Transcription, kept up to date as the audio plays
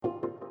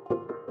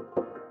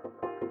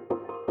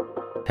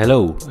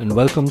Hello and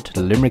welcome to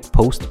the Limerick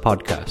Post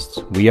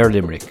podcasts. We are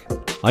Limerick.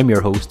 I'm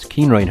your host,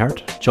 Cian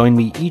Reinhardt. Join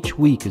me each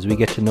week as we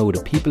get to know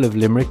the people of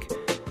Limerick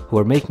who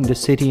are making the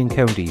city and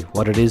county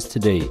what it is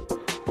today.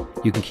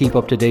 You can keep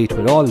up to date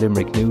with all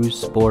Limerick news,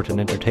 sport and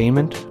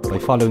entertainment by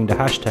following the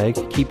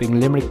hashtag Keeping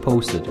Limerick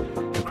Posted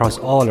across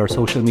all our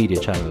social media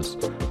channels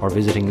or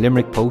visiting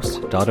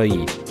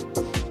limerickpost.ie.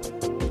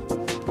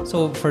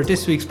 So for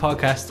this week's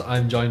podcast,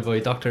 I'm joined by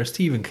Dr.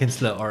 Stephen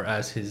Kinsella, or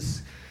as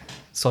his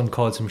son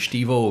calls him,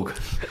 Steve Og.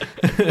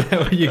 How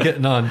are you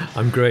getting on?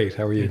 I'm great.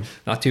 How are you?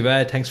 Not too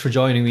bad. Thanks for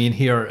joining me in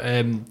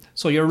here.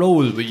 So your role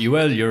with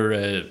UL,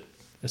 you're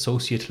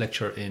Associate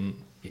Lecturer in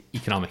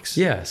Economics.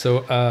 Yeah,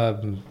 so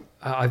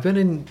I've been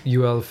in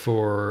UL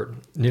for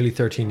nearly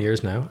 13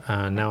 years now,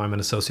 and now I'm an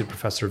Associate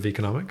Professor of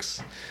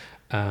Economics.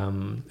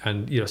 And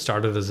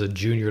started as a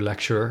junior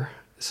lecturer.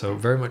 So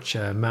very much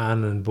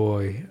man and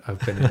boy I've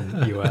been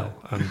in UL,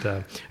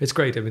 and it's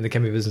great. I mean, the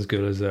Kemmy Business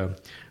School is a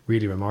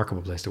really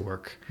remarkable place to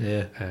work.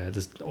 Yeah,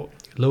 there's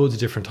loads of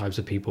different types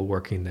of people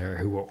working there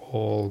who are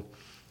all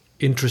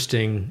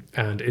interesting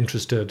and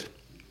interested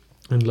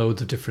in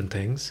loads of different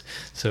things.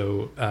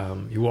 So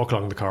you walk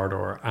along the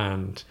corridor,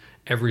 and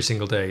every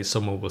single day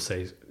someone will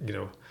say,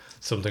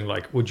 something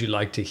like, "Would you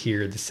like to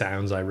hear the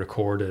sounds I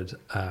recorded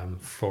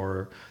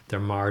for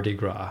their Mardi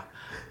Gras?"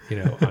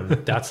 And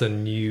that's a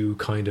new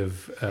kind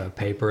of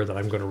paper that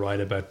I'm going to write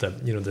about the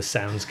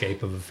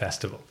soundscape of a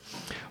festival.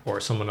 Or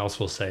someone else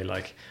will say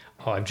like,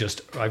 "Oh, I've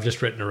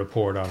just written a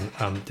report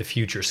on the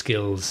future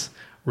skills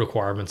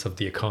requirements of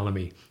the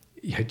economy.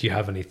 Do you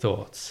have any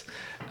thoughts?"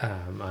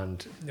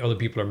 And other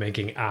people are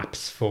making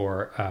apps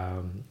for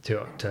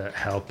to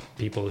help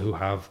people who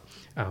have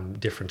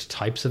different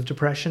types of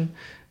depression,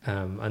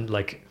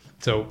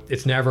 So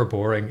it's never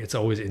boring. It's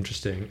always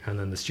interesting, and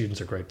then the students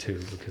are great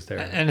too because they're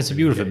it's a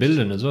beautiful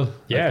building as well.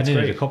 Yeah, I've been in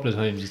great. it a couple of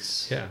times.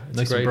 It's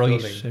nice a and bright.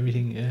 building.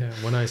 Everything. Yeah.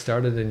 When I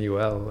started in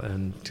UL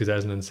in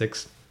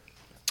 2006,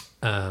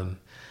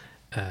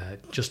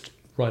 just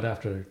right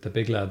after the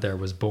big lad there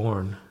was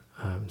born.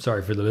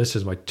 Sorry for the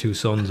listeners, my two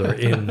sons are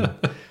in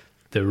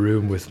the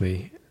room with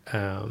me.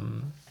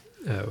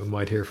 We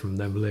might hear from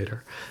them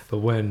later. But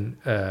when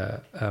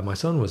my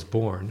son was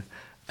born,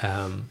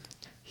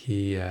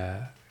 he.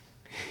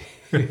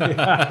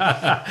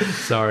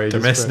 Sorry,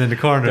 They're messing in the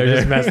corner. They're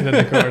just messing in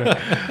the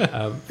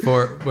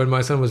corner. When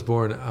my son was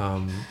born,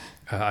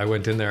 I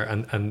went in there,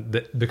 and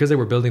because they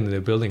were building the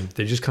new building,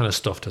 they just kind of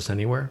stuffed us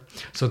anywhere.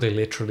 So they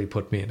literally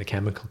put me in a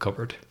chemical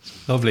cupboard.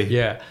 Lovely.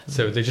 Yeah.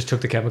 So they just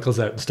took the chemicals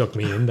out and stuck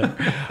me in there.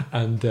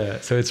 And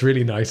so it's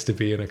really nice to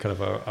be in a kind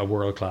of a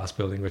world-class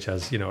building, which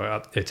has,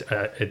 I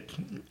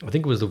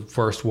think it was the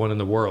first one in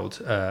the world,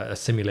 a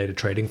simulated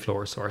trading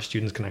floor. So our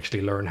students can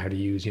actually learn how to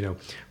use,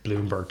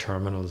 Bloomberg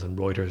terminals and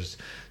Reuters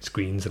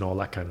screens and all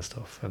that kind of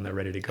stuff. And they're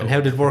ready to go. And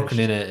how did working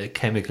in a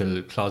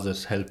chemical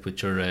closet help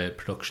with your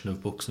production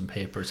of books and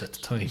papers at the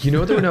time?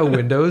 There were no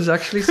windows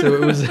actually, so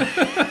it was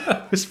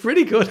it was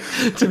pretty good,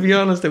 to be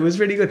honest. It was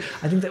really good.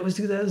 I think that was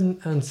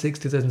 2006,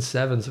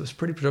 2007, so it was a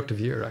pretty productive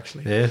year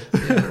actually. Yeah,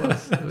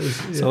 it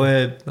was So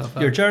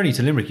your journey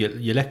to Limerick,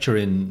 you lecture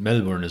in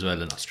Melbourne as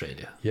well in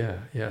Australia.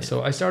 Yeah.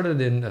 So I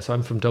started so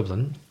I'm from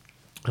Dublin,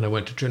 and I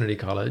went to Trinity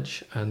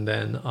College, and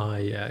then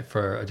I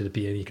did a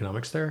BA in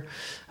economics there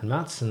and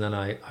maths, and then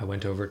I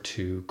went over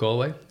to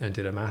Galway and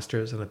did a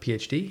master's and a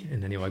PhD in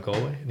NUI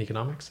Galway in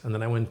economics, and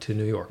then I went to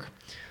New York.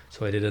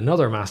 So I did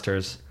another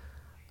master's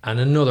and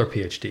another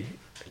PhD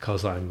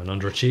because I'm an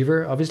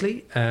underachiever,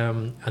 obviously.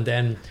 And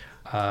then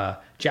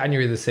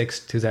January the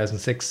 6th,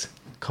 2006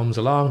 comes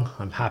along.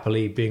 I'm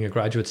happily being a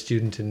graduate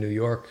student in New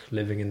York,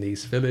 living in the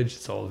East Village.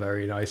 It's all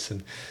very nice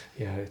and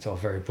it's all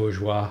very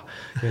bourgeois,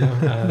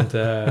 And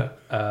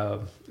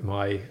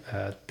my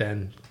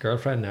then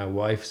girlfriend, now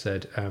wife,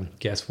 said,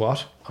 "Guess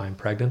what? I'm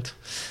pregnant.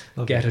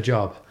 Lovely. Get a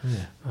job."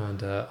 Yeah.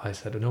 And I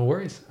said, "No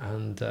worries."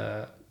 And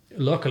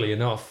luckily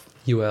enough,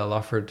 UL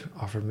offered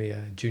me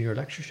a junior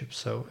lectureship,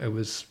 so it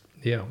was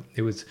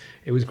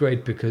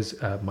great because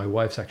my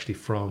wife's actually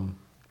from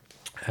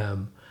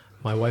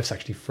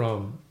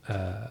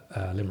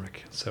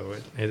Limerick, so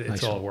it's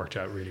nice. All worked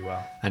out really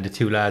well. And the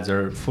two lads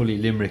are fully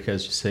Limerick,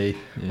 as you say.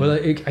 Yeah. Well,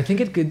 I think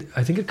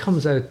it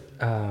comes out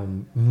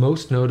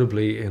most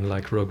notably in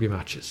like rugby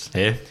matches.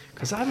 Yeah,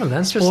 because I'm a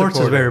Leinster Sports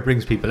supporter. is where it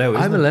brings people out.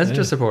 I'm a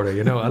Leinster supporter,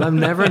 and I'm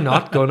never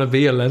not going to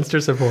be a Leinster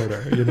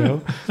supporter,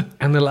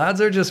 And the lads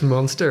are just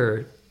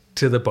Munster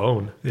to the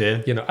bone,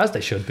 as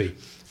they should be,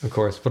 of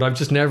course. But I've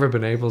just never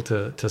been able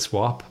to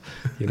swap,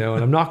 and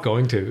I'm not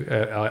going to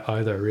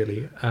either,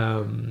 really,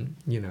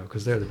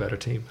 because they're the better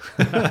team.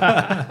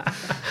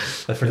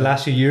 But for the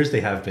last few years,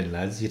 they have been,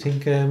 lads. You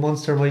think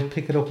Munster might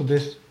pick it up a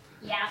bit?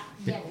 Yeah,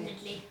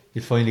 definitely.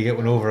 You'd finally get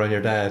one over on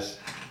your dad.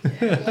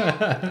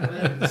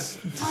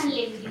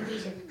 Finally, we can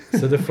beat him.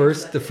 So the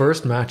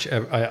first match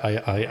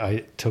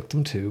I took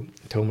them to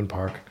Thomond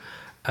Park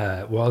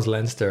was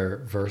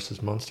Leinster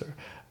versus Munster,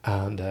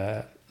 and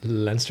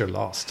Leinster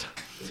lost.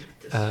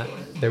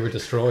 They were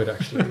destroyed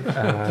actually,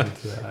 and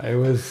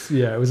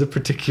it was a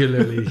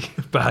particularly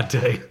bad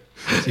day.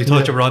 So you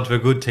thought you were onto a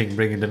good thing,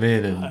 bringing them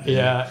in, and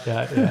Yeah.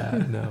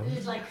 No. It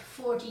was like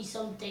 40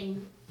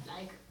 something,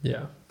 like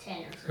Yeah. 10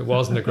 or something. It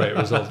wasn't a great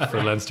result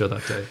for Leinster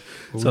that day.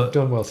 But So- we've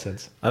done well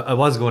since. I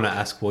was going to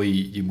ask why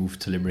you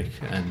moved to Limerick,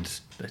 and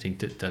I think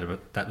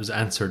that was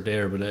answered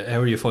there. But how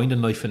are you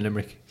finding life in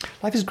Limerick?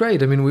 Life is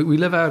great. I mean, we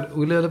live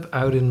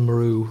out in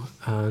Maru,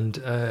 and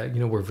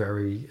we're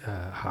very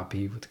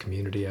happy with the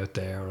community out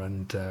there,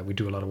 and we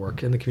do a lot of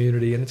work in the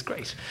community, and it's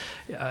great.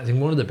 I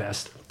think one of the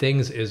best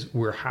things is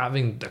we're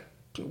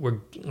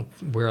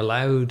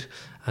allowed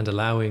and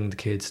allowing the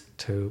kids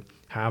to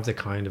have the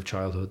kind of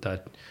childhood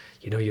that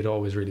you'd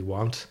always really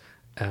want.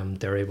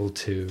 They're able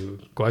to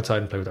go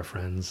outside and play with their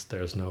friends.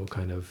 There's no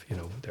kind of,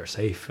 they're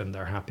safe and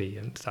they're happy,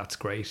 and that's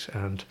great.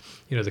 And,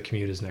 the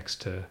commute is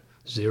next to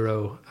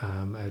zero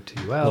out to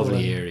UL.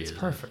 Lovely area. It's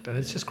perfect. And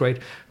it's just great.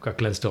 We've got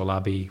Glenstone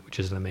Abbey, which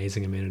is an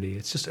amazing amenity.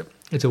 It's just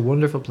it's a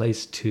wonderful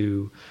place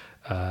to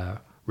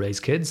raise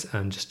kids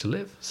and just to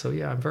live. So,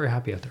 yeah, I'm very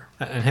happy out there.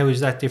 And how is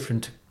that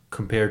different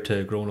compared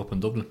to growing up in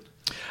Dublin?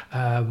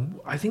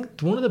 I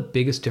think one of the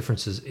biggest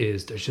differences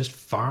is there's just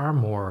far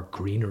more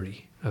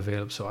greenery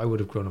available. So I would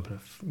have grown up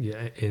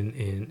I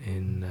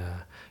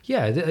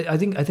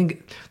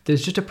think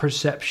there's just a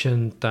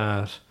perception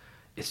that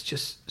it's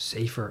just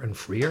safer and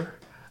freer,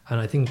 and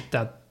I think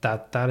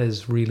that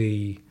is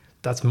really,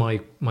 that's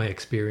my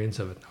experience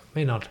of it.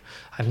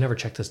 I've never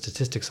checked the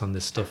statistics on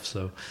this stuff,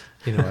 so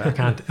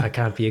I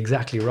can't be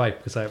exactly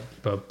right because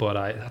but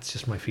that's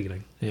just my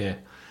feeling. Yeah,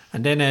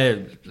 and then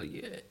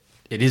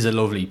it is a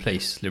lovely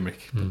place,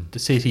 Limerick. But the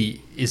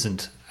city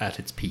isn't at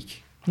its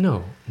peak.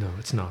 No,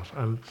 it's not.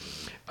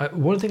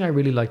 One thing I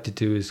really like to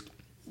do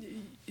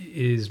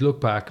is look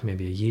back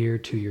maybe a year,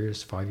 2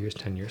 years, 5 years,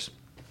 10 years.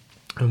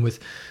 And with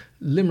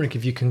Limerick,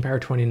 if you compare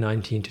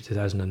 2019 to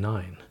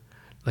 2009,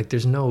 like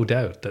there's no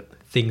doubt that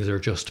things are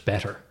just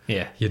better.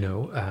 Yeah.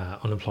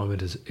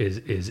 Unemployment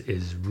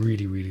is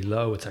really, really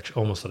low. It's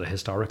actually almost at a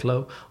historic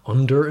low.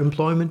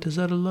 Underemployment is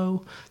at a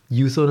low.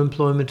 Youth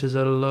unemployment is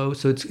at a low.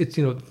 So it's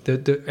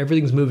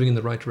everything's moving in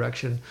the right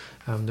direction.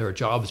 There are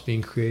jobs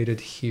being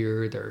created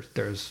here.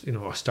 There's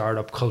a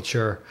startup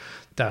culture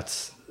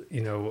that's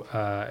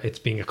it's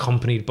being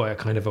accompanied by a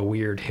kind of a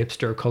weird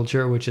hipster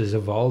culture, which is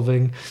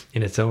evolving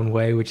in its own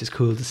way, which is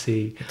cool to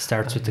see. It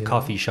starts with the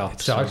coffee shops.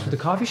 It starts with the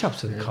coffee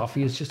shops, and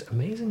coffee is just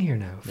amazing here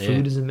now.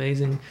 Food is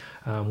amazing.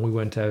 We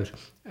went out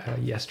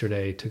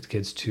yesterday, took the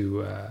kids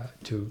to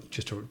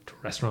just a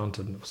restaurant,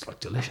 and it was like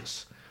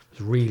delicious. It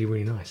was really,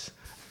 really nice.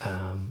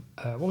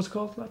 What was it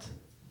called, lads?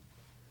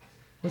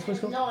 What's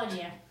it called? No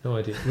idea. No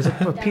idea. It was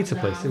a pizza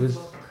place. It was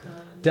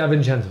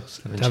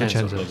Davincenzo's.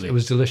 Lovely. It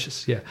was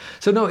delicious. Yeah.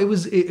 So no,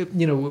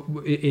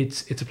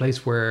 it's a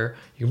place where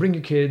you can bring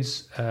your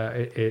kids.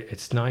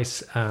 It's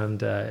nice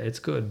and it's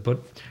good. But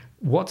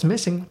what's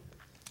missing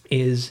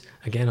is,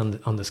 again,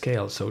 on the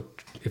scale. So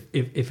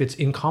if it's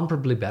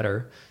incomparably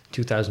better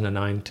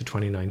 2009 to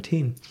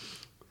 2019,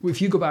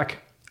 if you go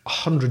back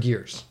 100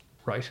 years,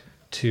 right,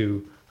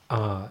 to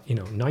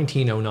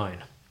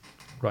 1909,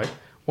 right,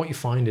 what you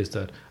find is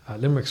that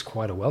Limerick's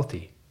quite a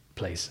wealthy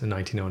place in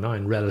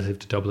 1909 relative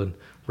to Dublin,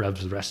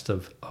 relative to the rest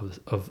of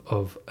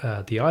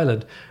the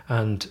island,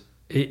 and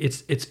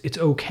it's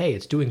okay.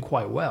 It's doing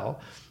quite well,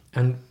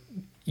 and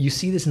you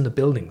see this in the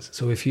buildings.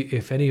 So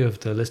if any of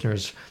the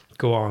listeners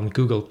go on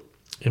Google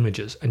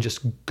Images and just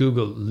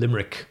Google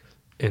Limerick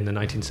in the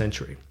 19th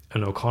century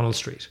and O'Connell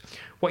Street,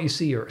 what you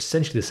see are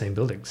essentially the same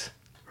buildings,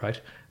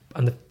 right?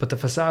 But the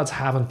facades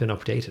haven't been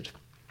updated.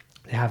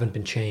 They haven't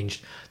been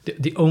changed.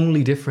 The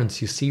only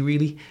difference you see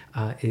really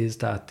is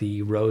that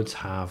the roads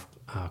have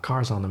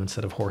cars on them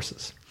instead of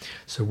horses.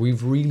 So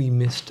we've really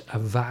missed a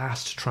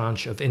vast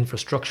tranche of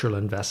infrastructural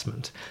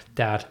investment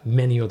that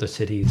many other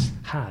cities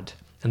had,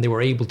 and they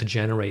were able to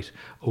generate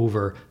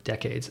over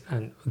decades.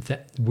 And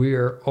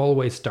we're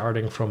always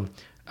starting from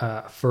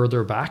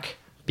further back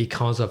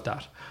because of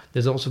that.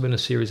 There's also been a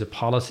series of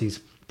policies,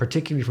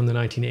 particularly from the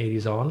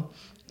 1980s on,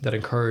 that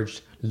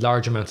encouraged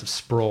large amounts of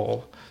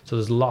sprawl. So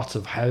there's lots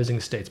of housing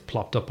estates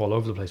plopped up all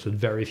over the place with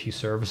very few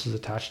services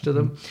attached to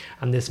them.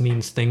 And this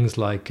means things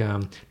like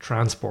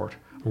transport,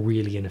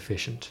 really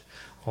inefficient,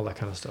 all that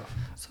kind of stuff.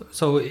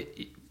 So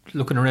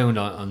looking around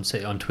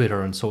on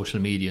Twitter and social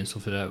media and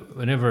stuff like that,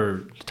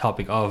 whenever the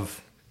topic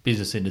of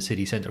business in the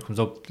city centre comes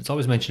up, it's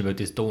always mentioned about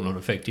this donut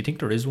effect. Do you think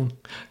there is one?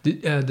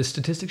 The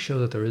statistics show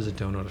that there is a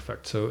donut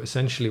effect. So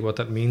essentially what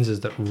that means is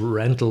that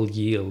rental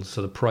yield,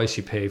 so the price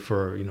you pay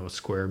for a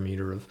square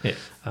meter of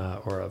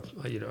or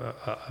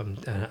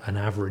an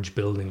average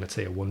building, let's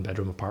say a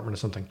 1-bedroom apartment or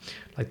something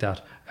like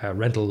that,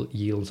 rental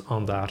yields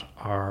on that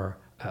are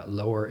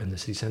lower in the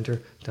city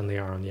centre than they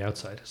are on the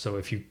outside. So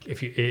if you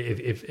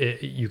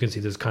can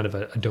see there's kind of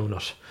a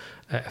donut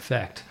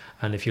effect.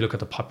 And if you look at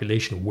the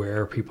population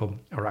where people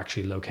are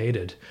actually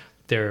located,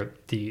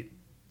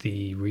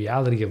 the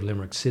reality of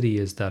Limerick City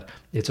is that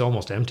it's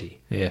almost empty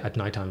at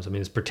night times. I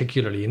mean, it's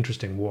particularly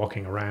interesting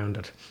walking around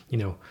at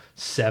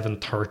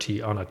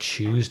 7:30 on a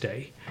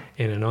Tuesday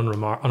on an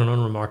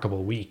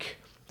unremarkable week.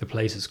 The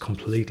place is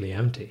completely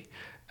empty,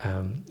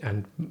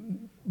 and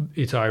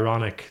it's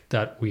ironic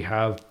that we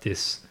have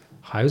this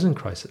housing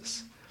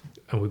crisis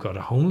and we've got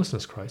a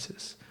homelessness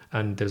crisis,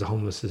 and there's a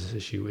homelessness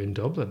issue in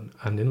Dublin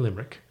and in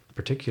Limerick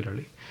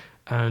particularly,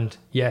 and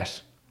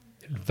yet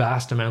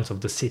vast amounts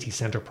of the city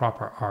centre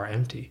proper are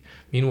empty.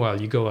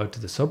 Meanwhile, you go out to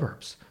the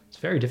suburbs, it's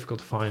very difficult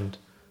to find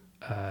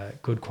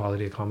good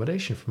quality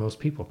accommodation for most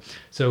people.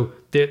 So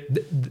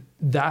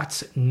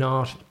that's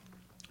not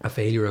a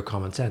failure of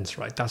common sense,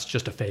 right? That's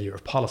just a failure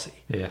of policy.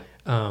 Yeah.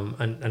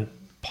 And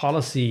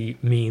policy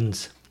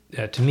means,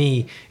 to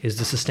me, is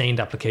the sustained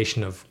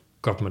application of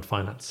government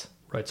finance,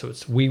 right? So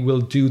it's, we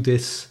will do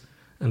this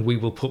and we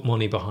will put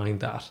money behind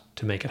that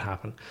to make it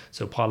happen.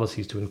 So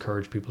policies to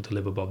encourage people to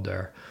live above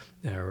their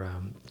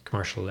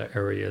commercial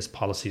areas,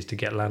 policies to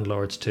get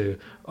landlords to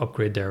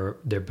upgrade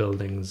their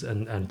buildings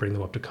and bring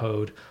them up to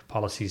code,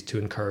 policies to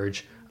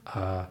encourage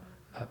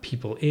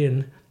people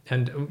in.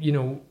 And,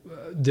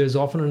 there's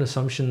often an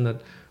assumption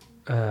that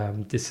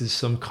this is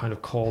some kind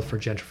of call for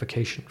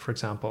gentrification. For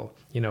example,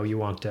 you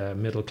want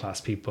middle class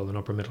people and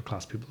upper middle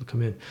class people to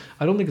come in.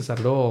 I don't think it's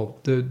that at all.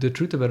 The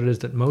truth about it is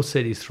that most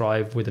cities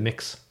thrive with a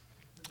mix.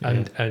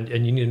 And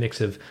you need a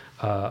mix of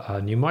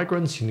new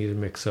migrants, you need a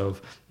mix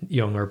of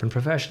young urban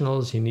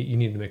professionals, you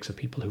need a mix of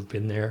people who've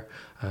been there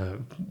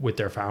with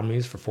their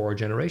families for 4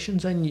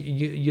 generations, and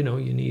you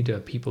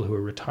need people who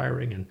are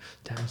retiring and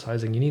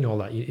downsizing. You need all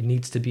that. It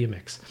needs to be a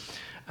mix.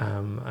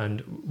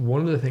 And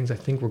one of the things I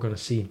think we're going to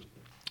see,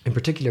 in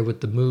particular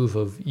with the move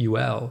of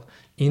UL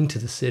into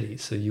the city,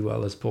 so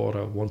UL has bought a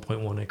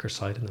 1.1 acre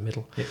site in the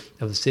middle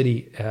of the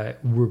city,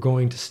 we're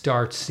going to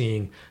start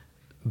seeing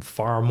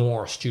far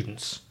more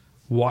students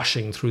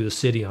washing through the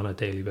city on a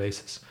daily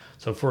basis.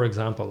 So, for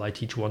example, I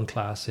teach one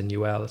class in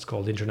UL. It's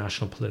called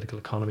International Political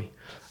Economy.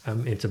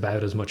 It's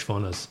about as much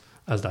fun as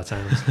that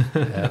sounds.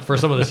 For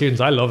some of the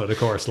students, I love it, of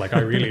course. Like,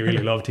 I really,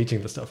 really love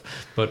teaching the stuff.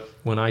 But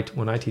when I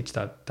teach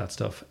that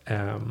stuff,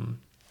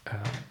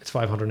 it's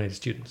 580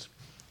 students.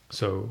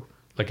 So,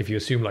 like, if you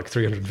assume like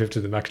 350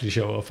 of them actually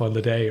show up on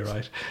the day,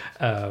 right?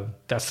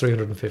 That's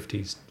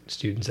 350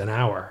 students an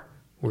hour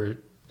we're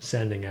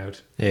sending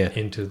out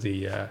onto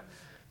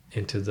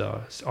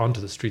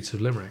the streets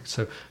of Limerick.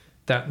 So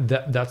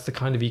that's the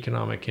kind of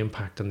economic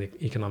impact and the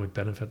economic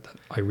benefit that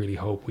I really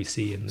hope we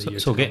see in the year.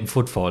 So getting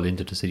footfall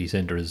into the city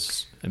centre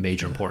is a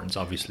major importance,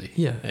 obviously.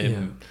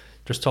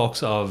 There's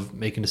talks of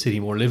making the city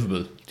more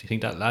livable. Do you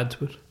think that'll add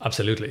to it?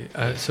 Absolutely.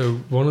 So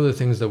one of the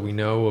things that we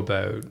know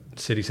about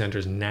city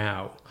centres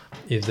now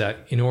is that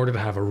in order to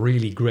have a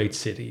really great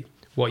city,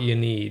 what you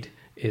need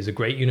is a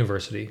great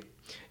university.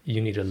 You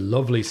need a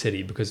lovely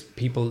city, because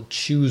people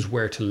choose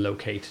where to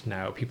locate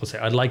now. People say,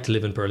 I'd like to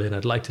live in Berlin,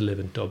 I'd like to live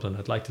in Dublin,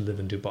 I'd like to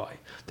live in Dubai.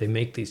 They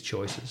make these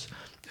choices.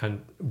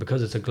 And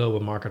because it's a global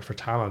market for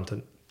talent,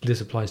 and this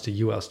applies to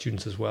UL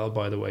students as well,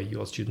 by the way,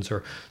 UL students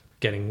are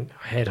getting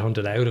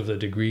headhunted out of the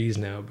degrees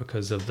now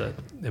because of the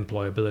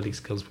employability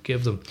skills we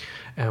give them.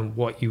 And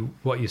what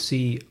you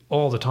see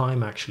all the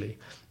time actually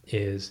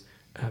is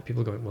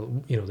people going,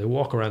 well, they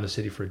walk around the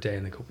city for a day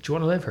and they go, do you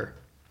want to live here?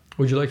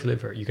 Would you like to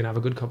live here? You can have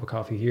a good cup of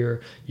coffee here.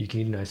 You can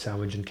eat a nice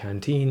sandwich in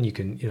canteen. You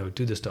can,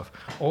 do this stuff.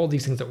 All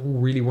these things that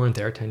really weren't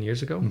there 10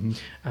 years ago. Mm-hmm.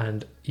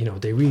 And,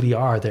 they really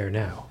are there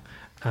now.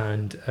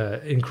 And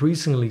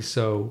increasingly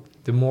so,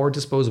 the more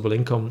disposable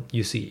income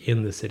you see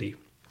in the city,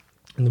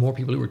 and the more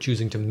people who are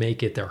choosing to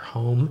make it their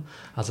home,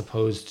 as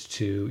opposed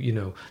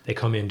to, they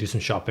come in, do some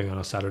shopping on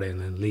a Saturday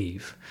and then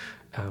leave.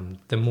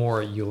 The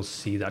more you'll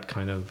see that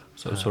kind of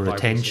so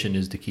retention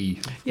is the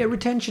key. Yeah,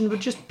 retention, but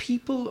just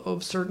people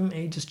of certain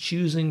ages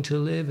choosing to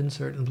live in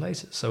certain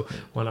places. So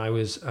when I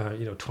was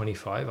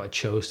 25, I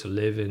chose to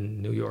live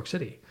in New York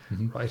City.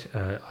 Mm-hmm. Right?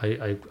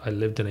 I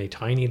lived in a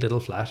tiny little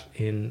flat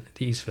in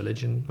the East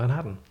Village in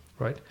Manhattan.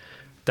 Right?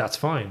 That's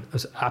fine. It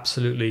was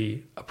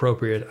absolutely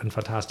appropriate and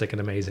fantastic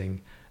and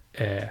amazing.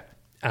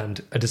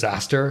 And a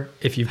disaster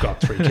if you've got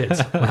 3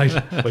 kids, right?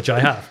 Which I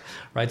have,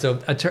 right?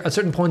 So at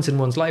certain points in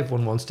one's life,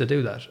 one wants to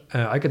do that.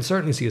 I can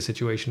certainly see a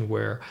situation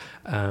where,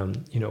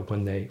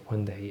 when they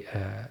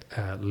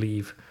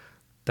leave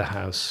the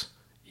house,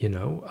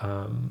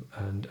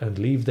 and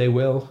leave they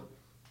will.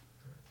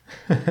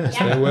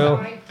 They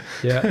will.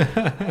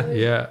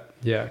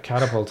 Yeah.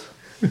 Catapult.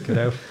 Get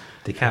out.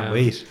 They can't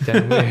wait.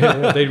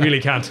 They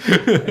really can't.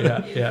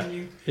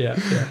 Yeah.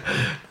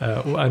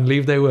 And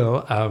leave they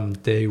will.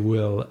 They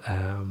will.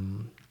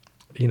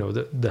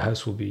 The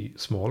house will be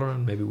smaller,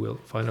 and maybe we'll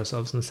find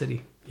ourselves in the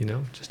city.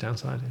 Just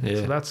downside. Yeah.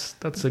 So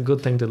that's a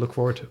good thing to look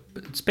forward to.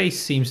 But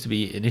space seems to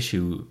be an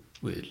issue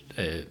with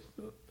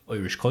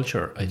Irish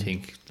culture. I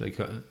think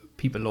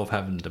people love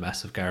having the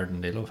massive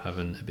garden. They love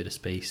having a bit of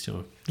space.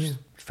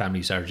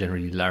 Families are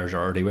generally larger,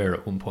 or they were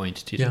at one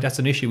point. Do you think that's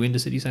an issue in the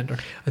city centre?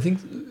 I think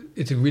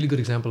it's a really good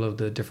example of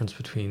the difference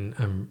between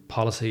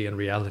policy and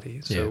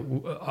reality. So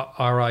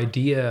our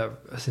idea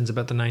since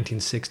about the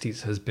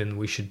 1960s has been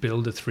we should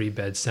build a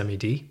 3-bed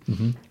semi-D,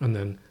 mm-hmm. and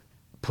then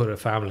put a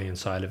family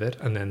inside of it,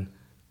 and then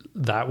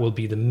that will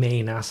be the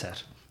main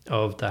asset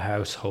of the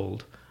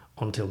household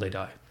until they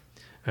die.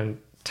 And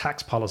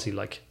tax policy,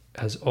 like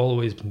has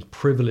always been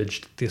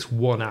privileged this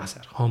one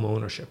asset, home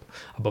ownership,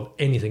 above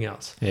anything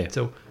else. Yeah.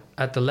 So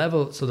at the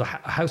level, so the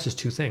house is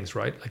two things,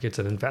 right? Like it's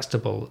an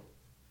investable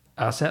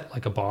asset,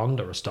 like a bond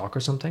or a stock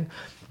or something,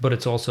 but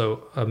it's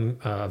also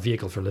a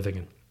vehicle for living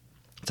in.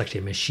 It's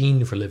actually a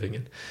machine for living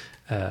in,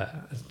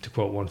 to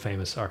quote one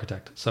famous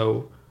architect.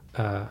 So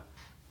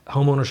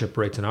home ownership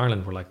rates in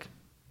Ireland were like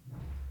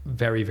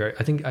very, very.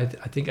 I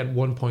think at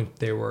one point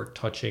they were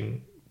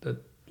touching the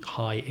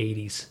high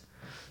 80s,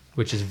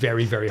 which is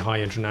very, very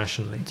high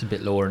internationally. It's a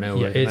bit lower now.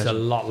 Yeah, I it's a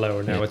imagine. lot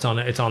lower now.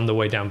 Yeah. It's on the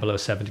way down below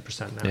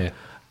 70% now. Yeah.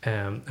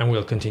 And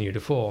will continue to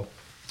fall.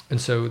 And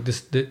so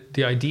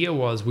the idea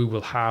was we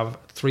will have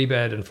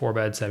 3-bed and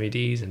 4-bed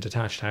semi-Ds and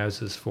detached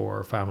houses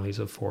for families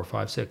of 4,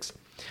 5, 6.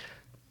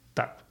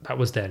 That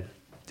was then.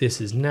 This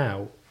is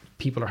now.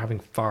 People are having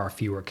far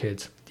fewer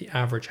kids. The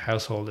average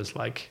household is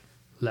like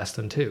less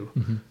than 2.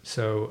 Mm-hmm.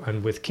 So,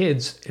 and with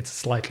kids, it's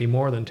slightly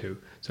more than 2.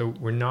 So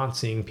we're not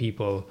seeing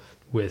people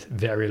with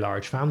very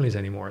large families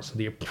anymore. So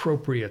the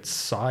appropriate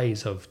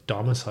size of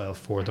domicile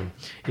for them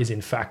is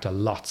in fact a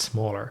lot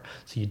smaller.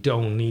 So you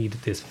don't need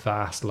this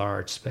vast,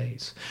 large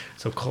space.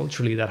 So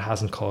culturally that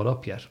hasn't caught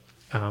up yet.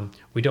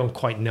 We don't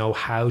quite know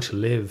how to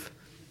live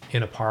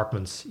in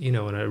apartments, in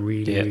a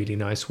really, really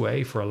nice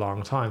way for a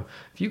long time.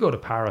 If you go to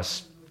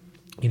Paris,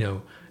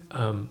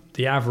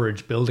 the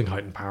average building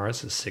height in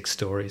Paris is 6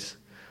 stories.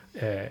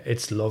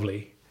 It's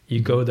lovely. You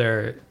go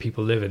there,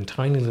 people live in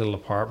tiny little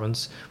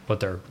apartments,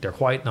 but they're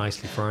quite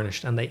nicely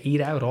furnished, and they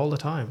eat out all the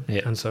time.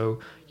 Yeah. And so,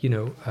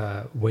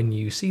 when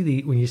you see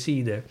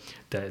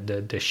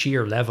the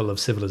sheer level of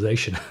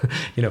civilization,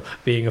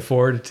 being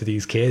afforded to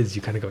these kids,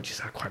 you kind of go, geez,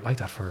 I quite like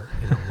that for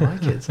my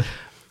kids.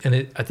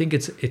 And I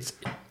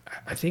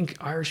think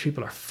Irish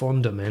people are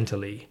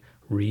fundamentally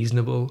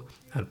reasonable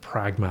and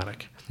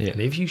pragmatic. Yeah.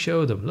 And if you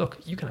show them, look,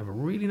 you can have a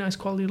really nice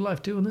quality of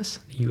life doing this,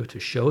 you have to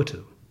show it to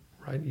them.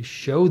 Right? You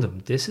show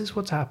them this is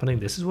what's happening,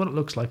 this is what it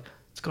looks like,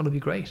 it's going to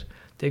be great.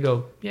 They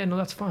go, yeah, no,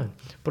 that's fine.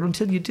 But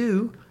until you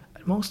do,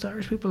 most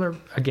Irish people are,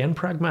 again,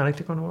 pragmatic.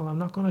 They're going, well, I'm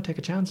not going to take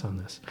a chance on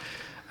this.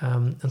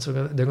 And so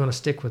they're going to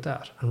stick with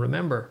that. And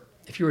remember,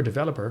 if you're a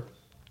developer,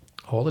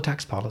 all the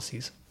tax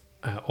policies,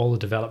 all the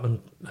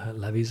development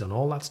levies and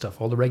all that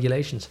stuff, all the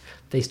regulations,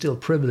 they still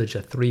privilege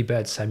a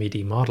 3-bed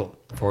semi-D model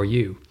for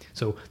you.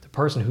 So the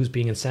person who's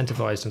being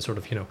incentivized and sort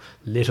of,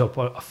 lit up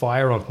a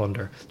fire up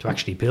under to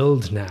actually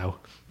build now,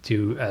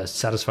 to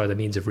satisfy the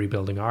needs of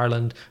rebuilding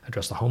Ireland,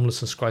 address the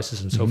homelessness crisis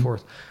and so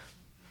forth,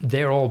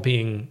 they're all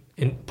being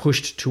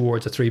pushed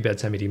towards a 3-bed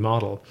semi-D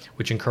model,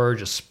 which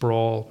encourages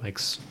sprawl,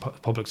 makes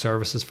public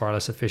services far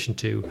less efficient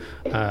to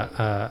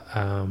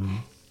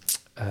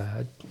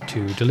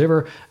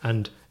deliver,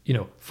 and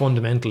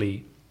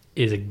fundamentally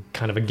is a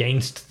kind of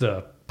against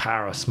the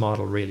Paris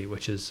model, really,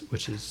 which is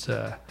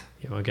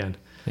again.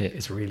 Yeah.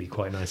 It's really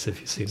quite nice if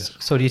you've seen it.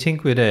 So do you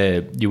think with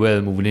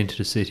UL moving into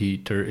the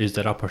city, there is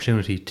that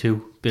opportunity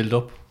to build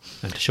up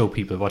and to show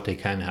people what they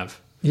can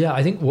have? Yeah,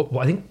 I think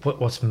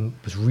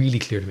what's really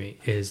clear to me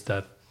is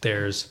that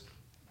there's,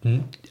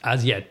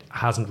 as yet,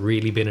 hasn't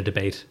really been a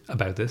debate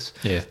about this.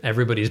 Yeah.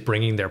 Everybody's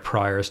bringing their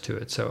priors to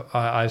it. So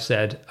I've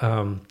said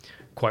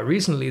quite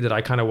recently that I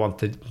kind of want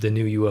the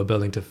new UL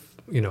building to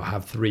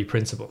have 3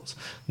 principles.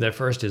 The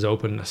first is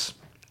openness.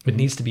 It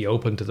needs to be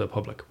open to the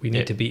public. We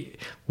need to be.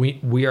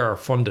 We are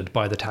funded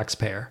by the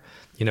taxpayer,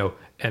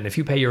 And if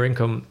you pay your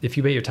income, if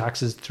you pay your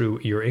taxes through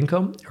your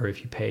income, or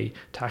if you pay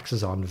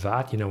taxes on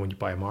VAT, when you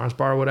buy a Mars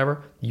bar or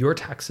whatever, your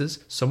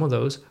taxes, some of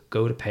those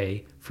go to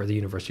pay for the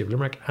University of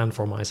Limerick and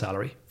for my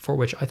salary, for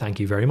which I thank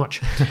you very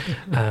much.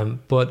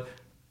 But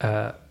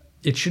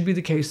it should be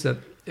the case that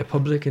a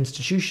public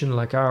institution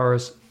like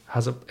ours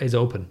is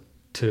open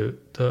to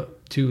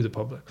the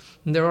public.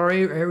 And there are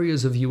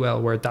areas of UL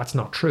where that's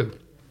not true.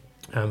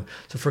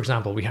 So, for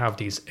example, we have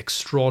these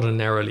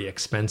extraordinarily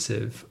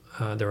expensive.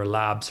 There are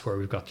labs where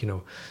we've got,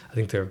 I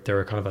think there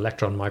are kind of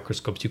electron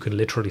microscopes you can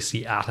literally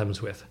see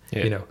atoms with.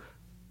 Yeah.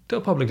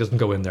 The public doesn't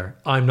go in there.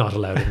 I'm not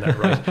allowed in there,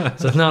 right?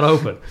 So it's not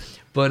open.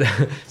 But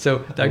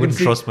so I wouldn't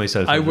trust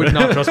myself. I would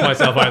not trust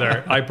myself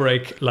either. I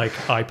break like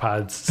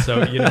iPads,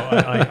 so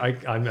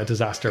I'm a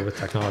disaster with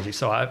technology.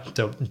 So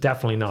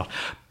definitely not.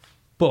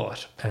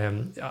 But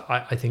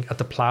I think at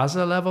the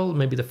plaza level,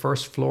 maybe the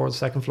first floor, the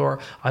second floor,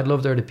 I'd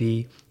love there to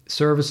be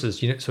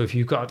services. So if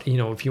you've got,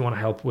 if you want to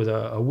help with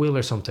a will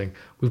or something,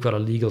 we've got a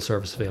legal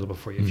service available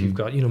for you. If you've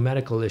got,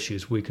 medical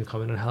issues, we can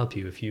come in and help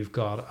you. If you've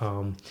got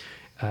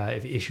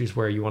if issues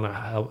where you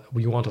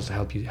want us to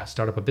help you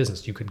start up a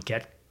business, you could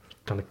get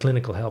kind of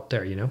clinical help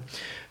there.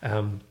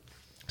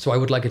 So I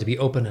would like it to be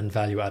open and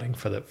value adding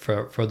for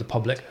the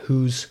public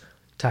whose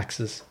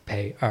taxes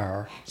pay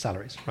our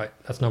salaries, right?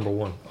 That's number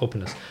 1,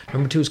 openness.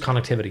 Number 2 is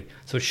connectivity.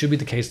 So it should be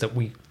the case that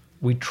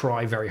we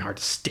try very hard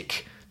to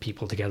stick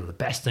people together. The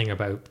best thing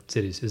about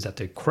cities is that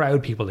they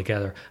crowd people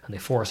together and they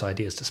force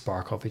ideas to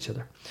spark off each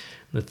other.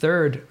 And the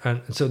third,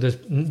 and so there's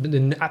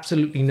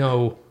absolutely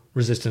no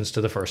resistance to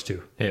the first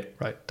 2,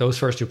 right? Those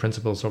first 2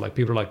 principles are like,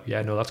 people are like,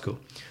 yeah, no, that's cool.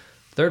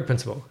 Third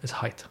principle is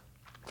height.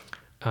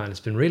 And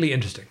it's been really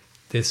interesting.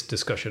 this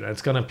discussion. And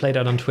it's going to play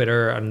out on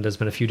Twitter, and there's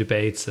been a few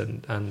debates,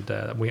 and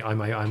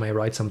I may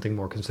write something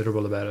more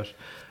considerable about it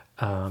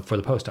for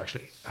the Post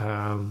actually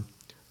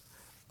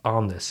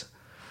on this.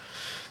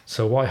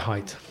 So why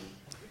height?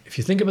 If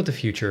you think about the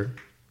future,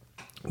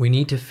 we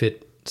need to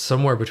fit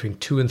somewhere between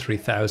 2,000 and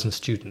 3,000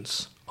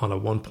 students on a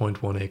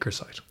 1.1 acre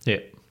site. Yeah.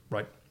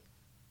 Right.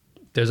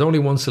 There's only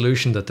one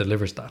solution that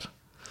delivers that.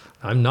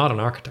 I'm not an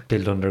architect.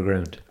 Built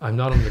underground. I'm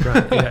not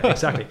underground. Yeah,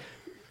 exactly.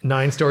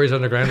 9 stories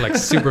underground, like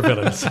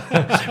supervillains.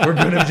 We're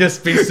going to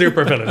just be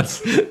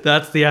supervillains.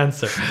 That's the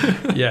answer.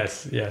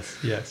 Yes.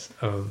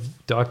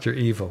 Dr.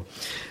 Evil,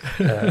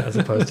 as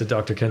opposed to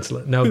Dr.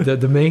 Kinsella. Now,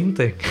 the main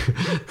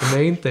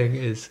thing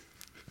is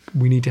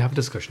we need to have a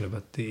discussion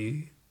about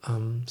the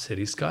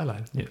city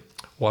skyline. Yeah.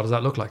 What does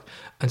that look like?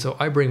 And so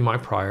I bring my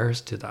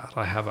priors to that.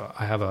 I have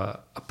a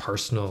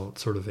personal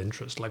sort of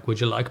interest. Like, would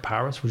you like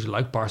Paris? Would you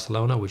like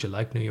Barcelona? Would you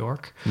like New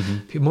York?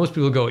 Mm-hmm. Most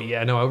people go,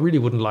 yeah, no, I really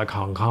wouldn't like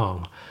Hong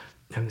Kong.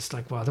 And it's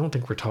like, well, I don't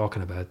think we're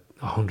talking about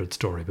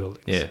 100-story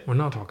buildings. Yeah. We're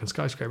not talking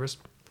skyscrapers.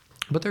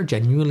 But there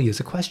genuinely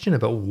is a question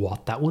about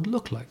what that would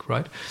look like,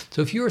 right?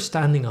 So if you're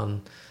standing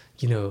on,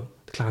 the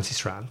Clancy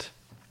Strand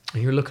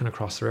and you're looking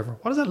across the river,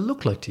 what does that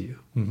look like to you,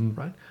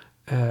 right?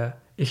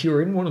 If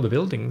you're in one of the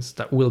buildings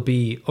that will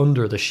be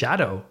under the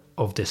shadow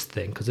of this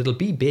thing, because it'll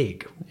be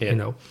big,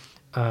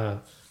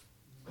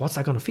 what's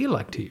that going to feel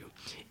like to you?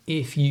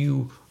 If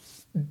you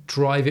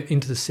drive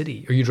into the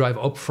city, or you drive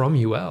up from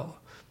UL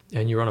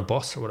and you're on a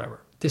bus or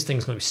whatever, this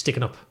thing's going to be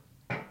sticking up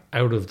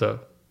out of the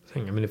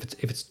thing. I mean, if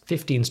it's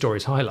 15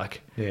 stories high,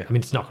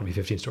 it's not going to be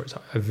 15 stories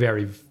high.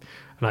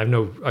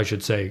 I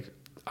should say,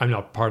 I'm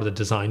not part of the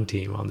design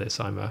team on this.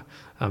 I'm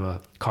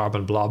a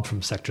carbon blob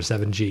from Sector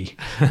 7G,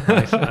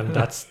 right? And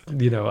that's,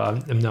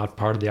 I'm not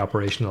part of the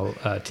operational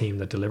team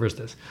that delivers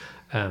this.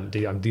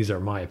 These are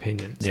my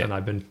opinions, and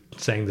I've been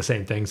saying the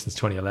same thing since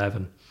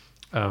 2011.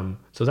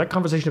 So that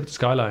conversation about the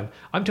skyline,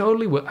 I'm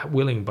totally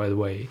willing, by the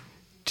way,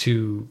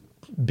 to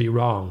be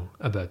wrong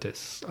about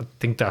this. I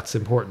think that's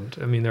important.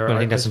 I mean, I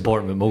think that's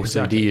important with most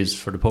ideas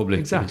for the public.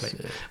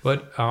 Exactly.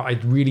 But I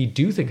really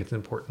do think it's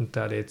important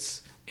that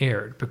it's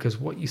aired, because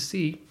what you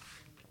see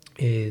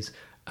is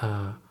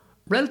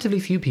relatively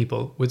few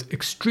people with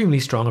extremely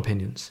strong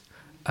opinions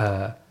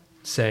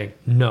saying,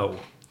 no,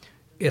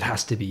 it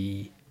has to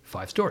be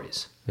 5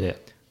 stories. Yeah.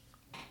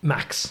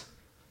 Max.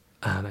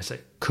 And I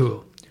say,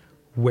 cool.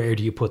 Where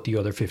do you put the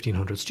other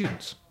 1,500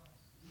 students?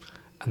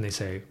 And they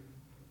say,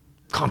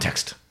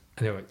 context.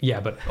 And they're like, yeah,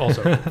 but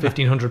also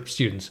 1,500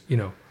 students,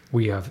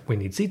 we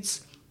need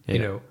seats,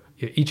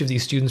 each of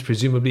these students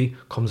presumably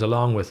comes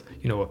along with,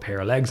 a pair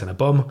of legs and a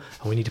bum,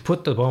 and we need to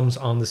put the bums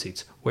on the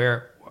seats.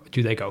 Where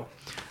do they go?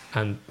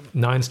 And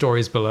 9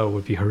 stories below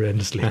would be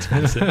horrendously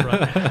expensive,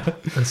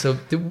 right? And so,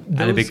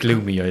 and a bit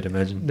gloomy, I'd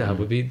imagine. That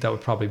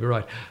would probably be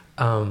right,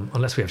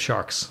 unless we have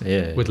sharks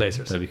with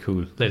lasers. That'd be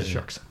cool. Laser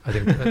sharks. I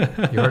think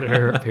you heard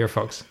it here,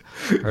 folks.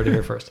 Heard it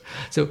here first.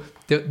 So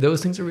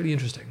those things are really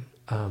interesting,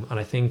 and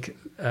I think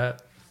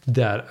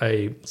that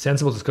a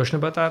sensible discussion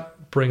about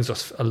that brings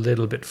us a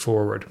little bit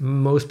forward.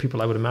 Most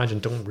people, I would imagine,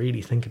 don't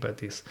really think about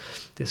this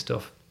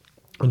stuff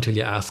until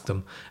you ask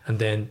them. And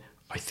then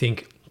I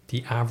think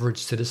the average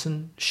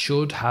citizen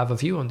should have a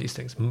view on these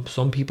things.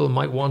 Some people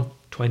might want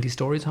 20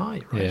 stories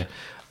high, right? Yeah.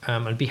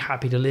 And be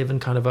happy to live in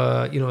kind of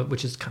a,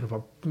 which is kind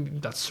of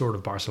that's sort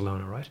of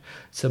Barcelona, right?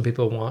 Some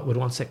people would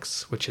want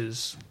 6, which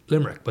is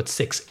Limerick, but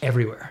 6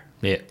 everywhere.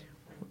 Yeah.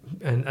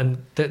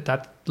 And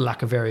that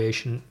lack of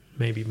variation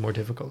may be more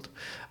difficult.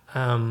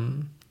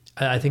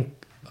 I think,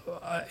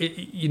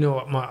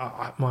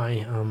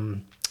 my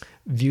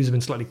views have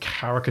been slightly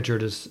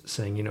caricatured as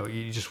saying,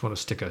 you just want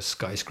to stick a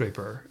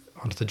skyscraper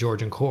onto the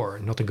Georgian core,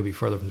 and nothing could be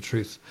further from the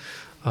truth.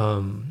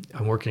 I'm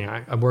working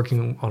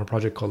on a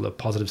project called the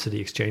Positive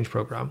City Exchange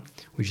Programme,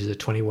 which is a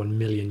 21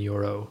 million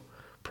euro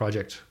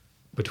project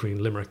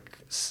between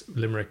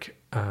Limerick,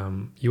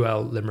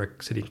 UL,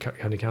 Limerick City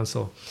County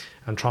Council,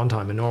 and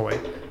Trondheim in Norway,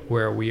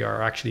 where we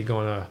are actually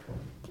going to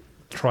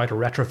try to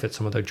retrofit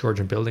some of the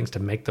Georgian buildings to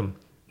make them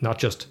not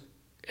just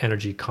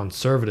energy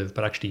conservative,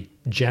 but actually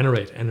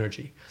generate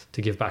energy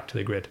to give back to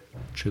the grid.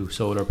 Through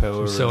solar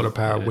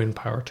power, wind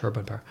power,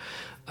 turbine power.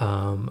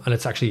 And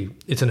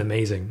it's an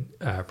amazing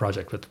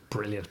project with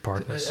brilliant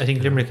partners. I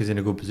think Limerick is in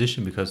a good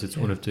position because it's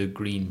one of the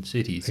green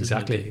cities.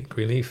 Exactly,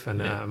 green leaf.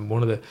 And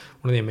one of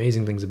the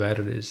amazing things about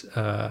it is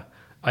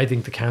I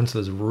think the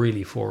council is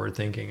really forward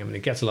thinking. I mean,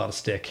 it gets a lot of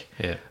stick,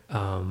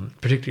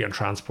 particularly on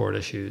transport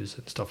issues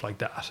and stuff like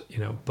that,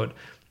 But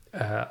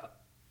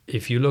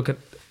if you look at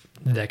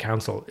the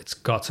council, it's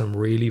got some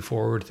really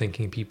forward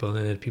thinking people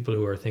in it, people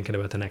who are thinking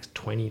about the next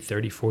 20,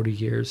 30, 40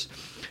 years,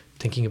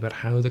 thinking about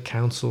how the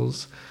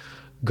council's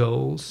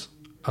goals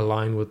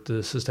align with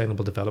the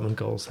sustainable development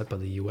goals set by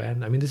the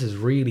UN. I mean, this is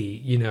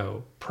really,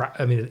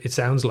 it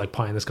sounds like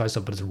pie in the sky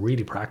stuff, but it's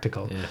really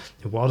practical. Yeah.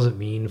 What does it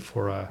mean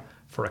for a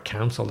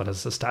council that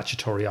has a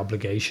statutory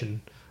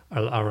obligation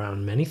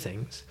around many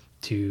things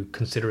to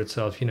consider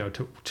itself,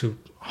 to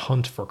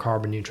hunt for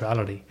carbon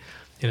neutrality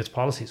in its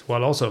policies,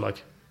 while also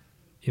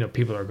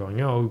people are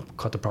going, oh,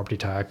 cut the property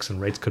tax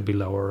and rates could be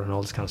lower and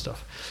all this kind of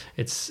stuff.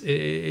 It's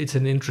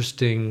an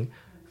interesting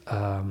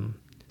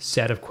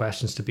set of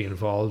questions to be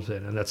involved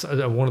in. And that's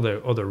one of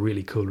the other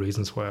really cool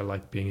reasons why I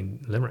like being in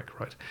Limerick,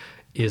 right?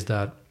 Is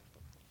that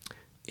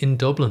in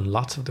Dublin,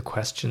 lots of the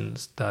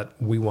questions that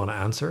we want to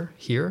answer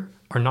here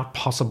are not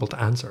possible to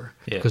answer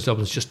because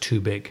Dublin's just too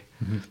big.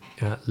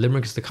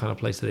 Limerick is the kind of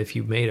place that if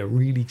you made a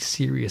really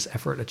serious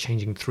effort at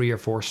changing 3 or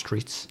 4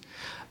 streets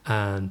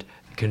and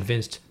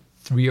convinced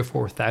 3,000 or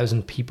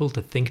 4,000 people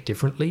to think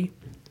differently,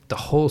 the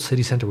whole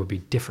city centre would be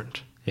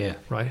different. Yeah.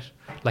 Right?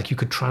 Like you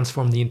could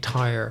transform the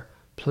entire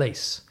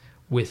place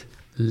with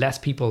less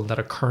people that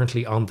are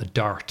currently on the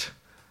dart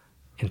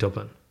in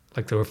Dublin.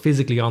 Like they were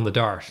physically on the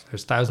dart.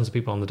 There's thousands of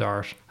people on the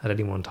dart at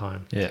any one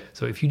time. Yeah.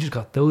 So if you just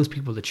got those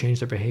people to change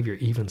their behavior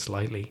even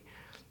slightly,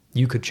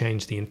 you could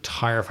change the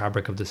entire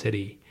fabric of the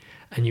city.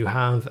 And you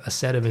have a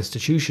set of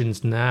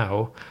institutions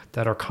now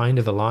that are kind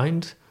of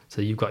aligned.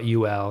 So you've got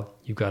UL,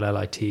 you've got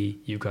LIT,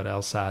 you've got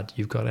LSAD,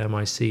 you've got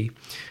MIC,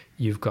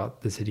 you've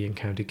got the City and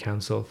County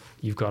Council,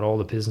 you've got all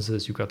the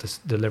businesses, you've got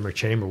the Limerick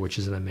Chamber, which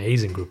is an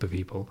amazing group of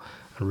people,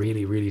 a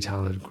really, really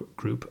talented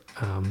group.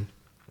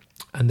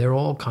 And they're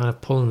all kind of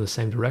pulling in the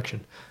same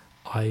direction.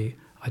 I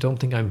don't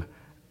think I'm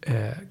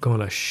going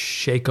to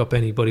shake up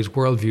anybody's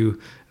worldview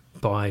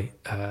by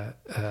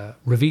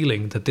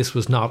revealing that this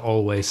was not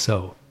always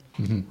so.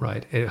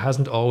 Right? It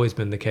hasn't always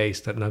been the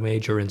case that no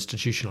major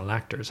institutional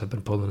actors have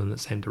been pulling in the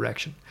same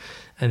direction.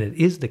 And it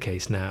is the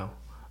case now,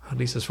 at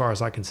least as far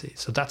as I can see.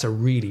 So that's a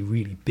really,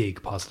 really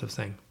big positive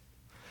thing.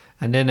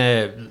 And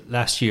then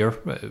last year,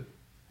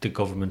 the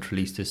government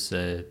released this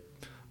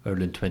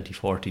Ireland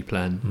 2040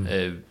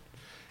 plan.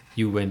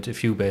 You went a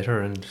few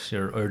better and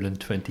your Ireland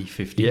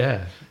 2050.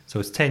 Yeah. So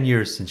it's 10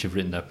 years since you've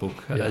written that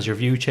book. Has your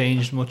view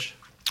changed much?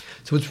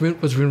 So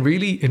what's been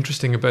really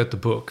interesting about the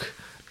book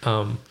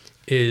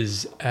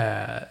is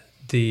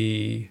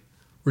the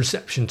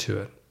reception to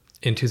it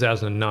in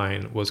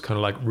 2009 was kind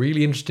of like,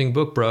 really interesting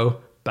book, bro.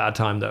 Bad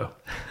time though,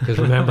 because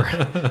remember,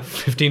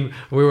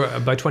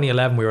 by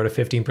 2011 we were at a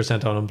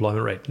 15%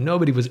 unemployment rate.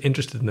 Nobody was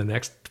interested in the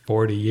next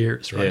 40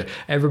 years, right? Yeah.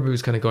 Everybody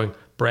was kind of going,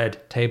 bread,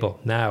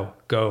 table, now,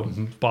 go,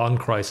 bond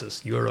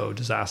crisis, euro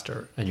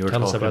disaster. And you were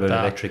talking about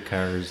electric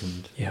cars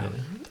and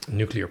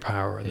nuclear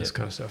power and this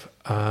kind of stuff.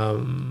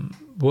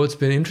 What's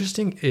been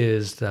interesting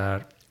is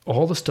that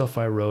all the stuff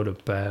I wrote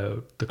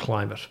about the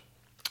climate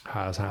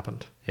has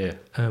happened. Yeah.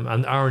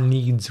 And our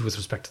needs with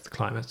respect to the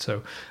climate.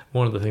 So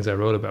one of the things I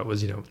wrote about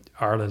was,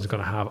 Ireland's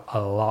going to have a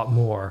lot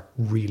more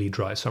really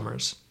dry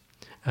summers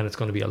and it's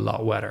going to be a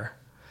lot wetter.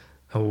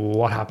 And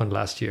what happened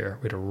last year?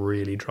 We had a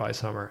really dry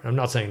summer. And I'm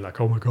not saying like,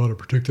 oh my God, I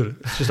predicted it.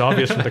 It's just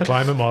obvious from the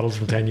climate models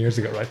from 10 years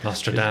ago, right?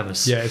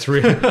 Nostradamus.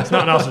 It's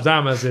not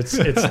Nostradamus. It's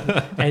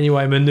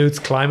anyway, Maynooth's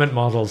climate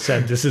model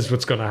said this is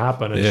what's going to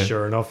happen. And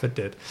sure enough, it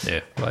did. Yeah.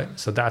 Right.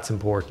 So that's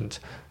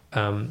important.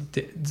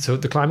 So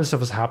the climate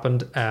stuff has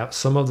happened.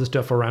 Some of the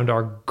stuff around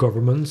our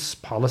government's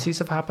policies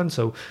have happened.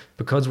 So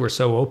because we're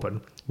so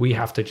open, we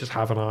have to just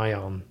have an eye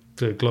on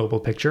the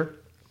global picture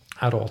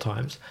at all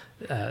times.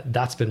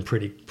 That's been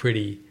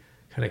pretty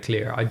kind of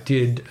clear. I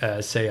did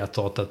say I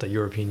thought that the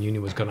European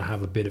Union was going to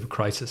have a bit of a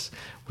crisis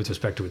with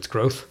respect to its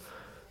growth.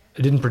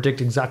 I didn't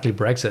predict exactly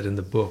Brexit in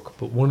the book,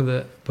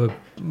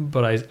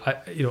 but I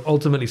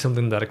ultimately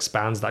something that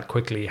expands that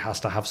quickly has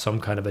to have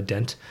some kind of a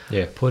dent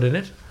put in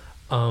it.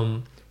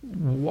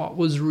 What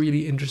was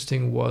really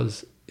interesting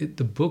was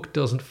the book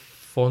doesn't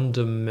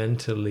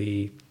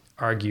fundamentally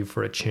argue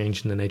for a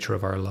change in the nature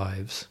of our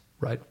lives,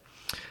 right?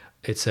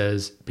 It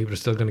says people are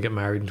still going to get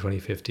married in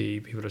 2050.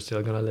 People are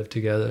still going to live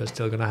together,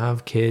 still going to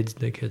have kids.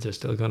 The kids are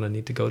still going to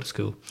need to go to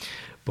school.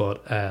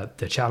 But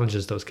the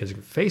challenges those kids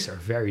face are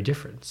very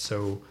different.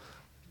 So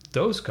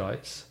those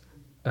guys,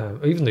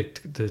 even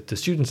the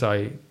students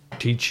I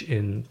teach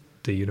in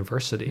the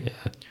university,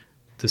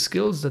 the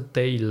skills that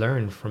they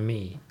learn from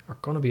me are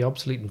going to be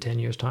obsolete in 10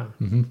 years'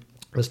 time.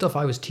 The stuff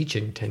I was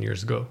teaching 10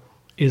 years ago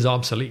is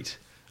obsolete.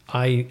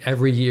 I,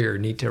 every year,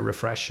 need to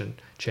refresh and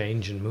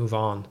change and move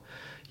on.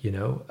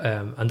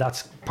 And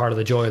that's part of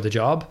the joy of the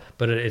job.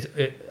 But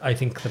I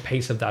think the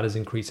pace of that is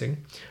increasing.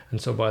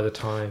 And so by the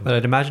time... Well,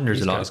 I'd imagine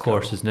there's a lot of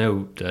courses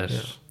now that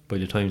by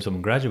the time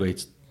someone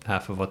graduates,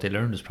 half of what they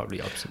learned is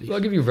probably obsolete. Well,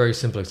 I'll give you a very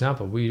simple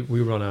example. We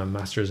run a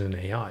master's in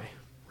AI,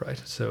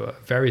 right? So a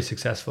very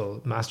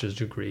successful master's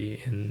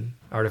degree in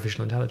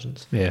artificial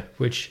intelligence. Yeah.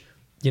 Which,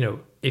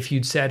 if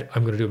you'd said,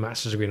 I'm going to do a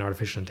master's degree in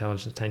artificial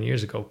intelligence 10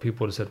 years ago,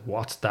 people would have said,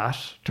 what's that?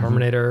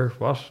 Terminator?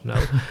 What?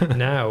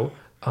 No.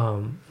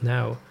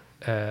 Now...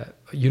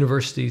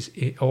 universities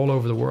all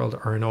over the world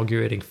are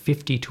inaugurating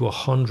 50 to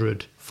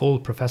 100 full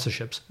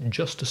professorships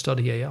just to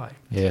study AI.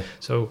 Yeah.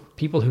 So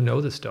people who know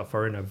this stuff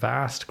are in a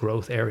vast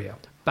growth area.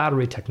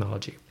 Battery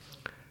technology.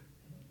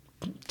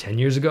 10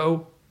 years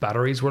ago,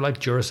 batteries were like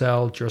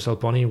Duracell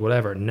Bunny,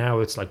 whatever. Now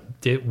it's like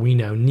we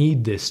now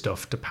need this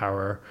stuff to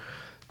power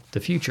the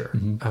future.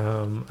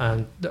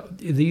 And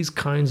these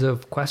kinds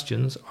of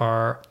questions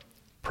are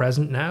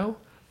present now,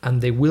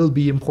 and they will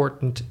be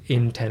important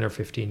in 10 or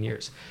 15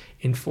 years.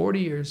 In 40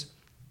 years,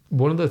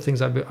 one of the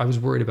things I was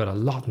worried about a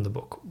lot in the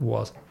book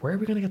was, where are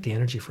we going to get the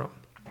energy from?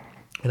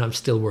 And I'm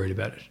still worried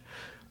about it.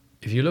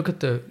 If you look at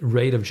the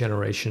rate of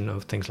generation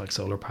of things like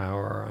solar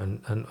power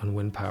and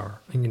wind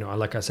power, and, you know,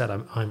 like I said,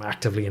 I'm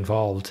actively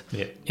involved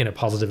in a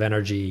positive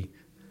energy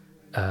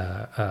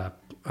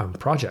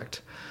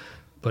project.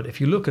 But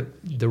if you look at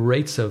the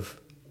rates of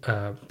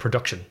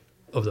production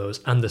of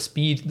those and the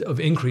speed of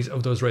increase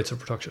of those rates of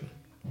production,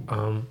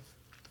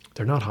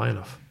 they're not high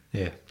enough.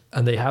 Yeah.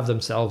 And they have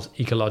themselves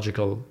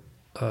ecological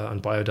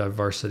and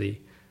biodiversity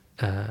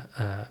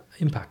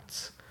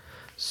impacts.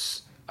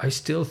 I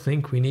still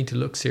think we need to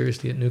look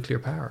seriously at nuclear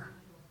power.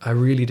 I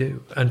really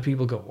do. And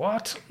people go,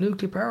 what?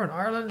 Nuclear power in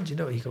Ireland? You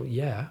know, you go,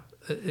 yeah.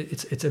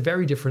 It's a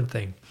very different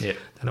thing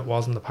than it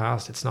was in the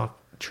past. It's not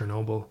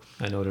Chernobyl.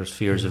 I know there's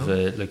fears of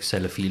like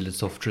Sellafield and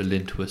stuff drilled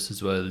into us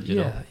as well. You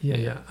know?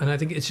 Yeah. And I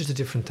think it's just a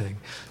different thing.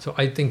 So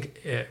I think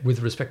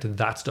with respect to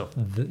that stuff,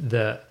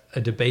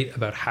 a debate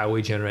about how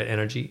we generate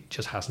energy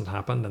just hasn't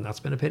happened, and that's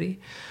been a pity.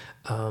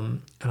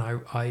 And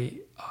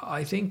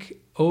I think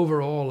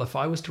overall, if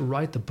I was to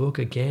write the book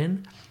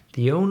again,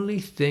 the only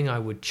thing I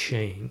would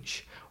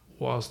change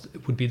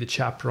would be the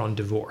chapter on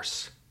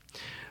divorce.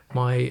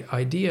 My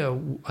idea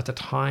at the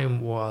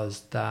time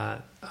was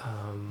that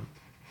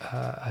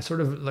I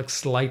sort of like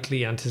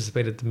slightly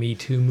anticipated the Me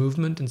Too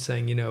movement and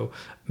saying, you know,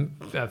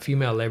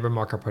 female labour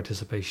market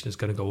participation is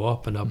going to go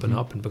up and up and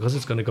up. And because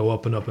it's going to go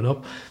up and up and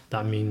up,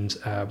 that means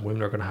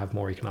women are going to have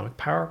more economic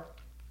power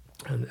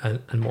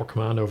and more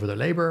command over their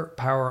labour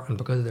power. And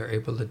because they're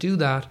able to do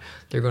that,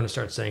 they're going to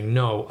start saying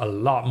no a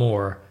lot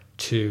more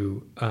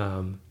to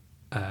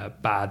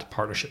bad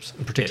partnerships,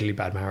 and particularly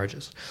bad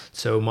marriages.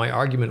 So my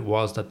argument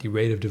was that the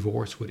rate of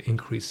divorce would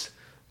increase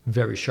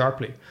very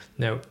sharply.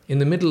 Now, in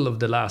the middle of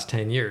the last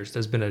 10 years,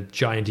 there's been a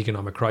giant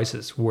economic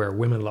crisis where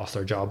women lost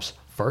their jobs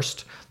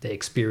first. They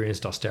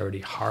experienced austerity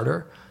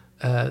harder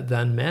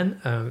than men.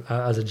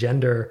 As a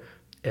gender,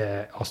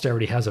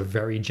 austerity has a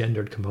very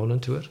gendered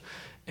component to it.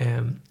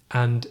 And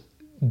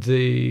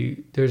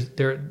the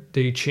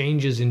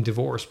changes in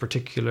divorce,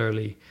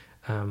 particularly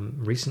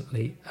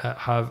recently,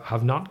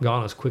 have not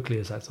gone as quickly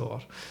as I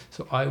thought.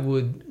 So I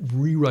would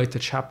rewrite the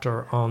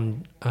chapter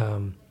on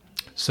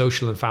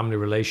social and family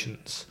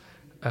relations.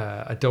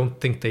 I don't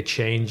think they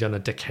change on a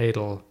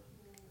decadal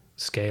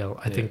scale.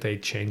 I think they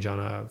change on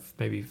a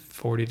maybe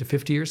 40 to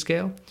 50 year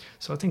scale.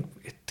 So I think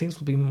things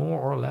will be more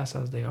or less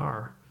as they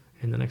are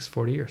in the next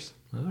 40 years.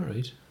 All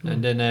right.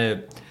 And then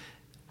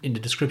in the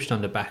description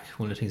on the back,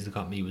 one of the things that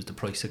got me was the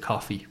price of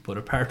coffee. But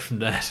apart from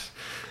that,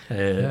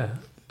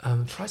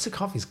 price of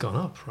coffee's gone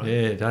up, right? Yeah,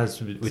 it has,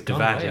 with the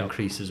VAT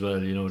increase as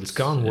well. You know, it's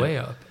gone way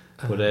up.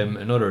 But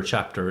another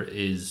chapter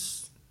is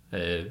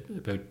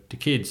about the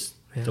kids.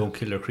 Don't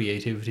kill their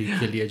creativity,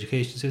 kill the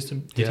education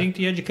system. Do you think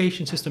the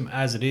education system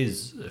as it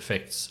is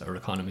affects our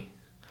economy,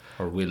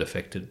 or will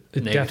affect it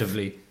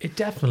negatively? It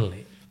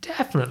definitely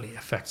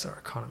affects our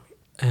economy.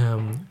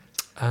 And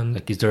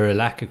like, is there a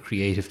lack of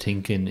creative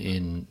thinking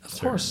in? Of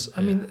course.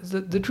 I mean,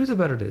 the truth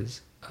about it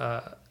is,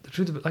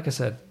 like I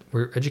said,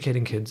 we're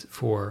educating kids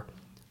for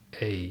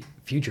a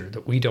future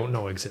that we don't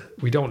know exists.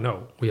 We don't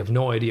know. We have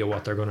no idea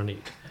what they're going to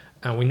need.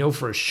 And we know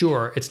for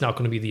sure it's not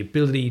going to be the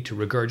ability to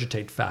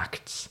regurgitate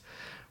facts,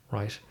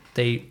 right?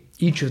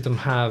 Each of them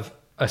have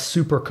a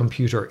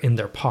supercomputer in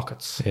their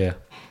pockets. Yeah.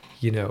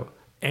 You know,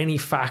 any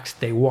fact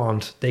they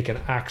want, they can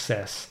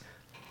access,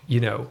 you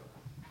know,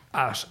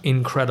 at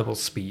incredible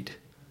speed,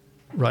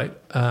 right?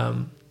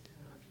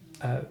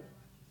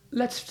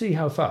 Let's see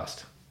how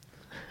fast.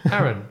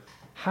 Aaron,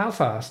 how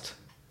fast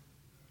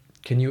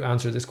can you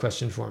answer this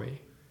question for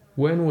me?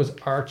 When was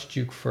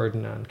Archduke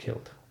Ferdinand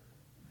killed?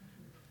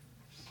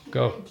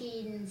 Go.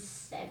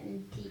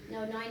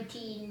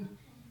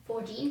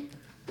 1914.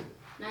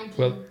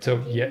 Well,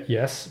 so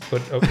yes,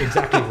 but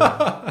exactly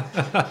wrong.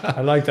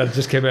 I like that. It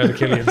just came out of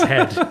Killian's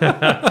head.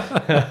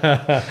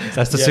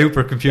 That's the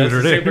supercomputer.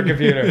 That's the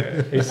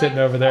supercomputer. He's sitting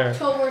over there.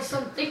 October or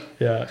something.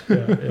 Yeah.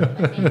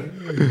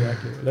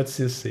 Exactly. Let's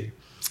just see.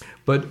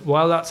 But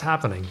while that's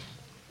happening,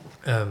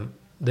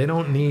 they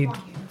don't need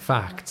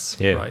facts,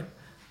 right?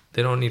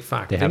 They don't need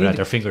facts. They have it at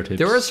their fingertips.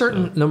 There are a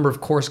certain number of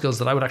core skills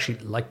that I would actually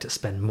like to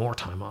spend more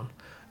time on.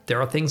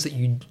 There are things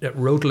that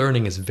rote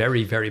learning is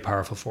very, very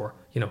powerful for.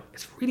 You know,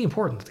 it's really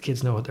important that the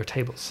kids know their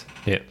tables.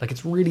 Yeah. Like,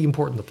 it's really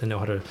important that they know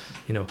how to,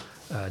 you know,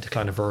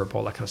 decline a verb,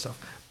 all that kind of stuff.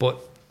 But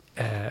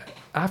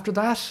after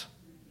that,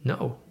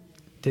 no.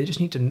 They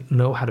just need to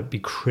know how to be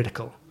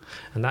critical.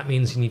 And that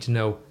means you need to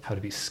know how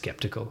to be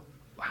skeptical.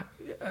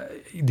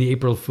 The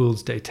April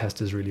Fool's Day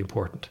test is really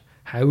important.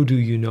 How do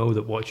you know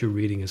that what you're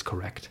reading is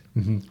correct?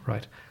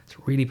 Right? It's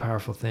a really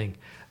powerful thing.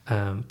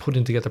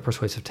 Putting together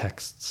persuasive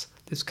texts,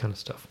 this kind of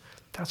stuff.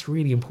 That's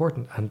really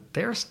important. And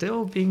they're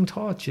still being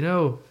taught, you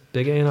know,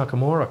 Big A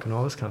Nakamura and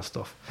all this kind of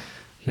stuff.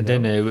 And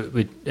then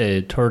with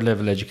third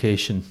level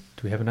education,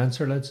 do we have an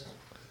answer, lads?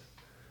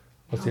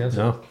 What's the answer?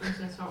 No.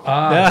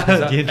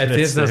 The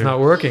internet's not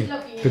working.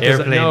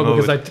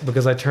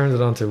 Because I turned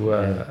it onto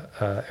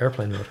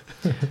airplane mode.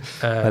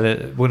 Well,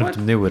 one of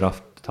them knew it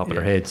off the top of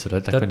their head. So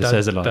that kind of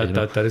says a lot.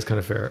 That is kind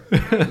of fair.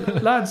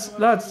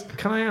 lads,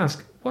 can I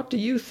ask, what do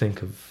you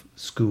think of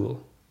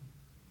school?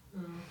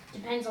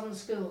 Depends on the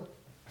school.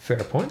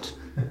 Fair point.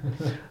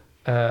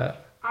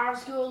 Our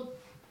school,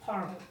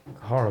 horrible.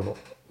 Horrible.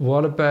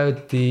 What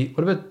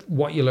about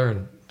what you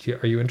learn?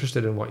 Are you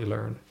interested in what you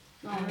learn?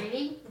 Not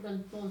really, because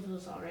most of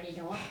us already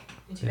know it.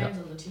 It depends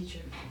on the teacher.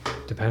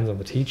 Depends on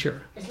the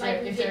teacher. It's like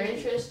If they're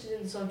interested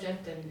in the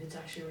subject, then it's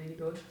actually really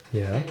good.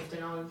 Yeah. And if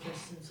they're not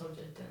interested in the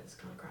subject, then it's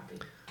kind of crappy.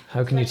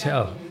 How can you like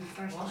tell? in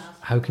first What? class.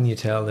 How can you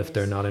tell if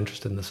they're not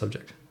interested in the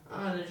subject?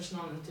 They're just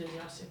not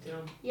enthusiastic. They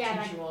don't Yeah,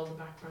 teach like- you all the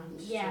background.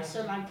 Yeah,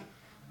 so like,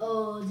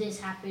 oh, this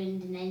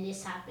happened and then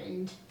this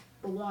happened,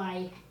 but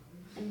why?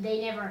 And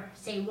they never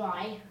say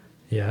why.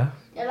 Yeah.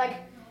 They're like,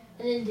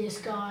 and then this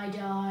guy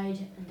died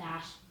and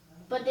that.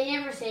 But they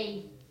never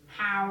say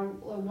how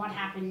or what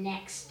happened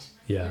next.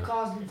 Yeah. The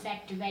cause and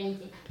effect of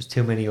anything. There's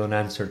too many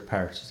unanswered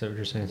parts. Is that what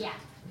you're saying? Yeah.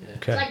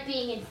 Okay. It's like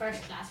being in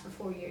first class for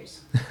 4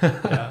 years.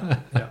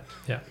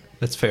 Yeah.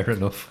 That's fair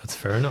enough. That's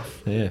fair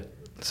enough. Yeah.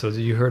 So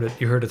you heard it.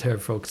 You heard it there,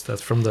 folks.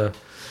 That's from the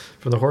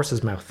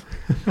horse's mouth.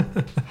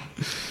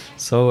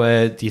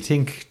 So, do you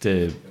think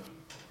the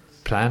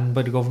plan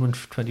by the government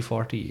for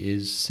 2040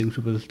 is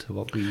suitable to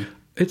what we?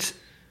 It's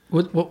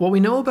what we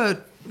know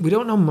about. We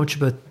don't know much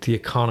about the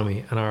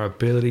economy, and our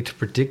ability to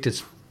predict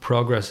its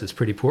progress is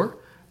pretty poor.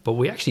 But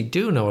we actually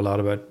do know a lot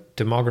about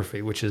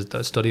demography, which is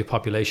the study of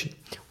population.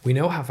 We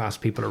know how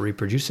fast people are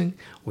reproducing.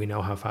 We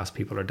know how fast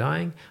people are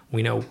dying.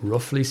 We know,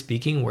 roughly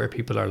speaking, where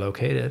people are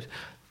located.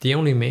 The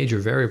only major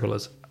variable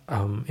is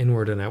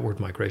inward and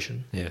outward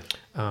migration. Yeah.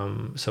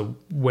 So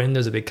when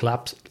there's a big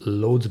collapse,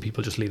 loads of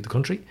people just leave the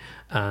country,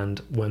 and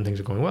when things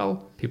are going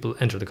well, people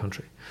enter the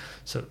country.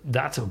 So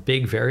that's a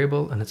big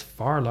variable, and it's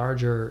far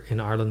larger in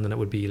Ireland than it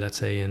would be, let's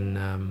say, in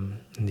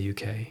the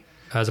UK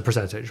as a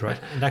percentage, right?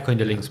 And that kind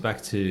of links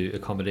back to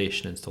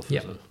accommodation and stuff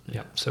Yeah, as well.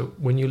 yeah. So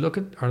when you look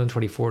at Ireland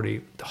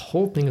 2040, the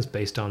whole thing is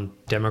based on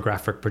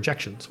demographic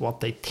projections, what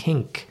they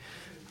think,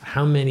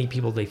 how many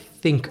people they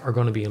think are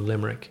going to be in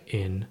Limerick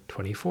in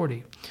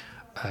 2040.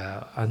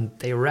 And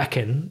they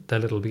reckon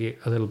that it'll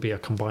be a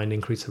combined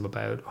increase of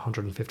about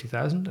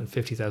 150,000, and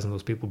 50,000 of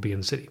those people will be in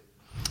the city.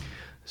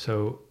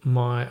 So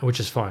which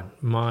is fine.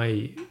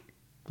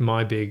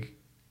 My big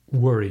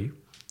worry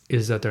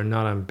is that they're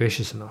not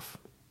ambitious enough.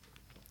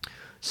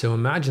 So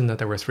imagine that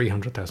there were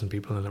 300,000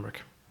 people in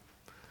Limerick.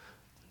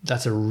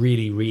 That's a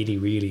really, really,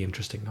 really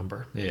interesting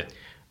number. Yeah.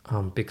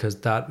 Because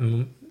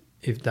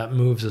if that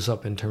moves us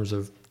up in terms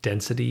of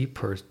density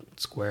per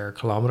square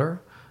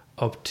kilometer,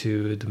 up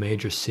to the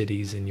major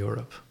cities in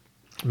Europe,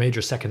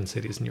 major second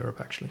cities in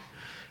Europe, actually.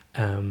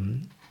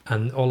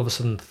 And all of a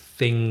sudden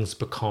things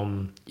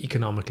become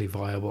economically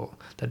viable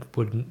that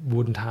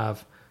wouldn't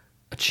have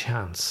a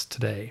chance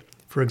today.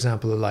 For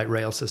example, a light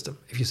rail system.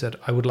 If you said,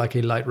 I would like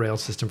a light rail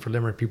system for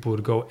Limerick, people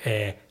would go,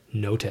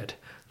 noted.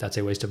 That's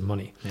a waste of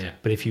money. Yeah.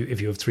 But if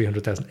you have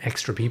 300,000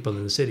 extra people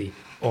in the city,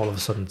 all of a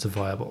sudden it's a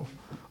viable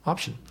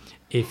option.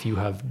 If you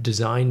have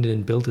designed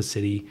and built a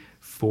city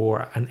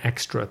for an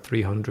extra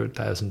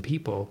 300,000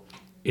 people,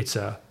 it's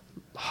a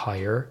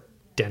higher,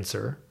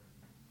 denser,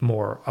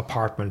 more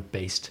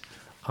apartment-based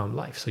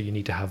life. So you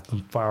need to have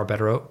far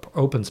better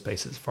open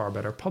spaces, far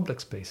better public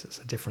spaces,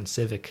 a different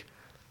civic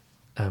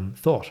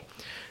thought.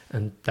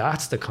 And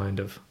that's the kind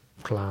of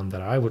plan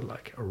that I would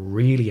like, a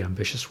really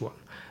ambitious one,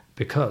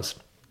 because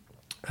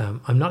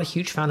I'm not a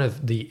huge fan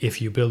of the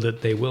if you build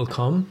it, they will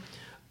come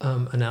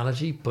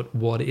analogy. But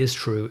what is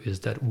true is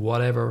that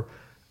whatever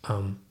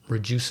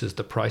reduces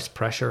the price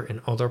pressure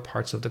in other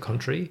parts of the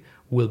country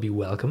will be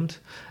welcomed.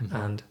 Mm-hmm.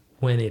 And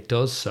when it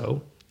does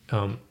so,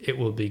 it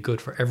will be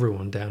good for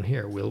everyone down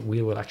here.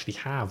 We will actually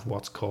have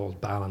what's called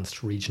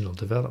balanced regional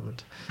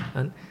development.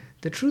 And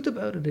the truth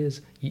about it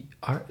is,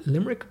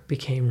 Limerick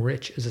became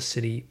rich as a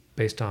city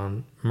based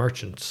on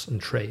merchants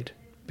and trade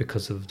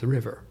because of the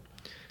river.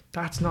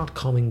 That's not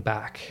coming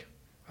back,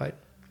 right?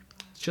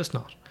 It's just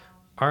not.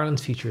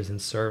 Ireland's future is in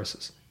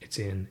services. It's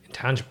in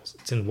intangibles.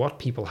 It's in what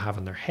people have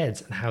in their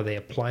heads and how they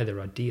apply their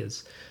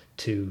ideas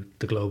to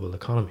the global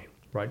economy,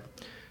 right?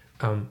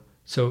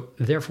 So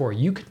therefore,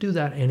 you can do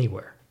that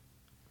anywhere.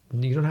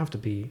 You don't have to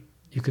be.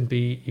 You can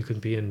be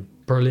in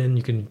Berlin.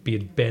 You can be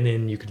in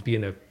Benin. You can be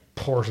in a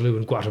Portaloo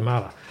in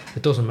Guatemala.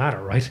 It doesn't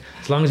matter, right?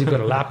 As long as you've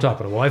got a laptop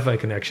and a Wi-Fi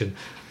connection,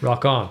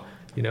 rock on.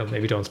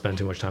 Maybe don't spend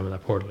too much time in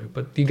that Portaloo,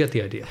 but you get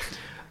the idea.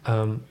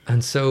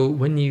 And so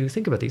when you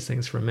think about these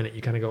things for a minute,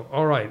 you kind of go,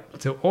 all right,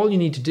 so all you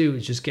need to do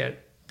is just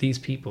get these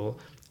people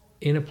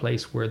in a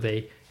place where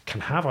they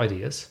can have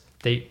ideas.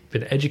 They've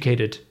been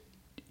educated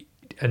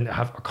and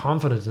are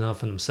confident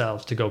enough in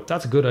themselves to go,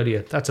 that's a good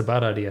idea, that's a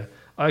bad idea,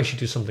 I should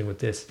do something with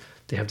this.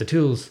 They have the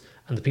tools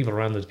and the people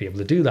around them to be able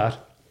to do that,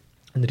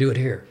 and they do it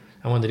here.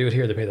 And when they do it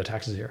here, they pay their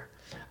taxes here,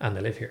 and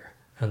they live here,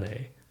 and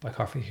they buy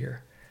coffee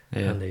here.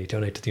 Yeah. And they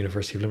donate to the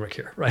University of Limerick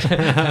here, right?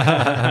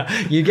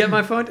 You get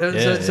my point.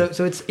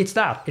 So it's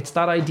that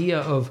idea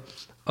of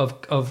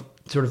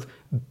sort of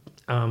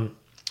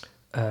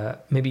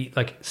maybe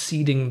like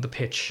seeding the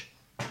pitch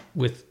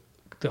with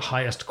the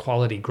highest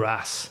quality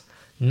grass,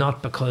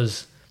 not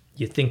because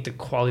you think the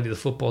quality of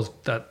the footballs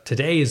that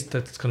today is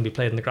that's going to be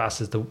played in the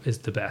grass is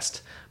the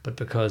best, but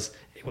because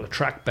it will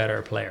attract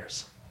better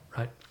players,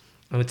 right?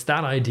 And it's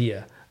that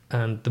idea.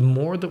 And the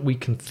more that we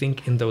can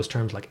think in those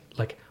terms, like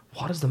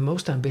what is the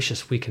most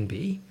ambitious we can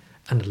be,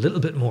 and a little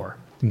bit more.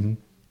 Mm-hmm.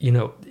 You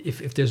know,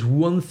 if there's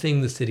one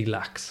thing the city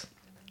lacks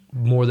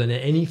more than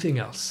anything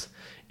else,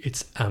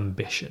 it's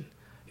ambition.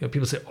 You know,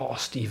 people say, "Oh,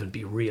 Stephen,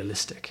 be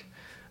realistic,"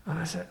 and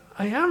I said,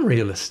 "I am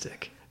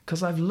realistic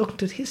because I've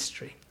looked at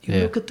history.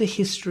 You look at the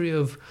history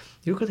of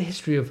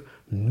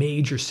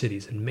major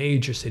cities and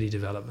major city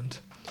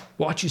development.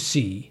 What you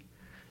see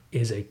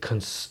is a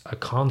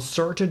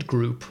concerted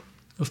group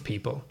of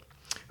people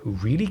who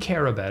really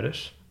care about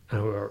it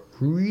and who are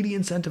really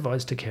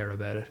incentivized to care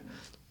about it,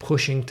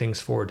 pushing things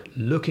forward,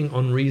 looking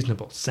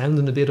unreasonable,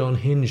 sounding a bit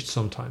unhinged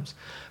sometimes.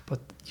 But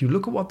you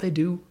look at what they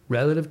do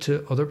relative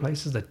to other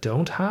places that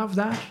don't have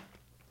that,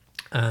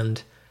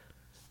 and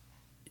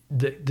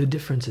the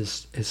difference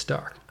is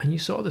stark. And you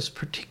saw this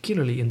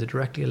particularly in the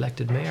directly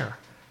elected mayor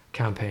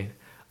campaign.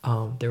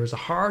 There was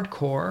a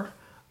hardcore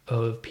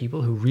of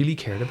people who really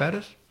cared about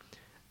it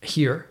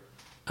here,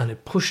 and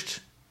it pushed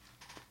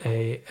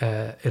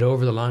it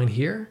over the line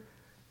here,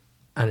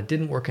 and it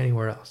didn't work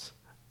anywhere else.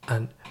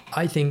 And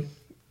I think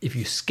if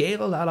you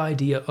scale that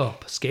idea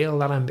up, scale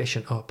that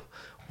ambition up,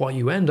 what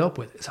you end up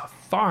with is a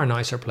far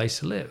nicer place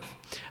to live.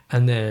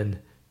 And then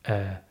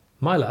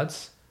my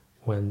lads,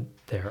 when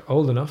they're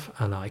old enough,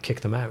 and I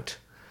kick them out,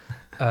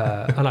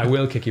 and I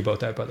will kick you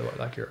both out, by the way,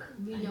 like you're...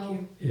 We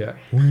know. Yeah,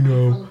 we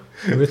know.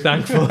 We're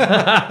thankful.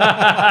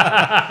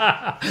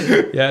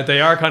 Yeah,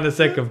 they are kind of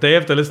sick of... They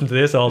have to listen to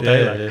this all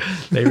day.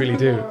 They really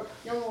do.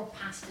 No more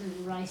pasta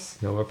and rice.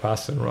 No more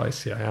pasta and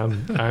rice. Yeah,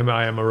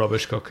 I am a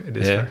rubbish cook. It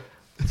is fair.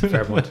 It's a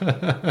fair point.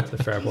 It's a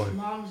fair point.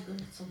 Mom's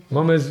good at something.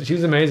 Mum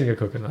she's amazing at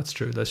cooking. That's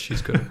true.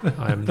 She's good.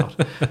 I am not.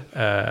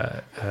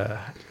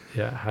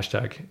 Yeah.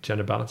 Hashtag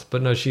gender balance.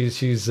 But no, she's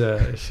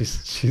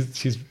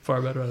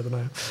far better at it than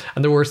I am.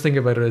 And the worst thing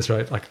about it is,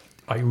 right, like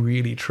I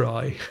really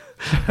try.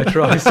 I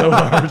try so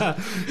hard. And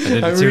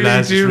then the two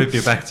lads just rip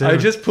you back too. I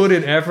just put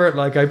in effort.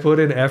 Like I put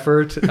in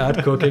effort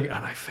at cooking,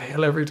 and I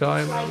fail every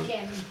time.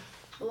 Like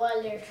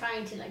while they're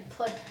trying to like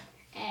put,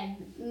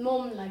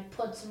 Mum like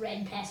puts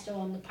red pesto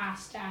on the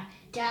pasta.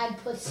 Dad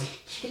puts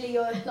chili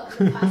oil on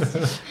the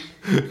pasta.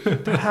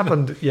 That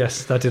happened.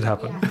 Yes, that did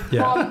happen.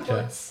 Yeah. Mom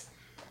puts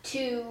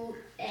two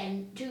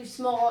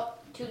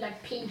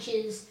like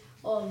pinches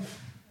of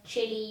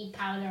chili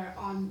powder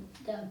on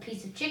the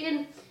piece of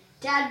chicken.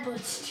 Dad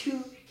puts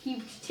 2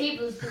 heaped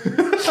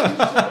tablespoons.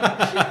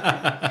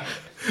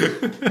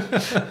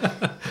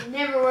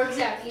 Never works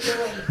out either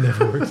way.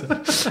 Never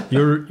works out.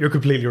 You're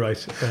completely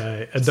right.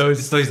 And those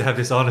it's nice to have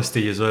this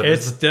honesty as well.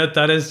 It's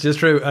that is just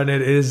true, and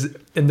it is.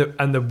 And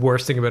the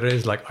worst thing about it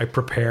is, like, I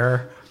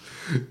prepare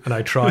and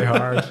I try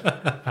hard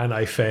and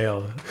I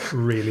fail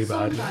really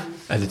badly.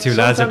 Sometimes. And the two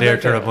lads are there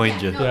to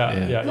remind you.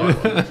 Yeah. Most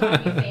of the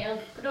time you fail,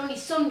 but only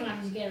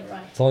sometimes you get it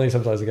right. It's only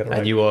sometimes I get it right.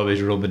 And you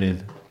always rub it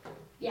in.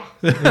 Yeah.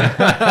 but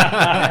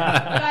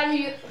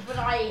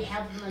I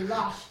help them a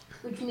lot,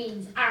 which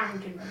means Aaron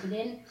can rub it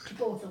in to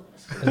both of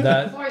us. And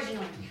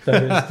Unfortunately.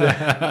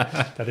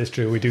 That is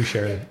true. We do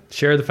share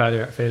the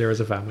failure as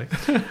a family.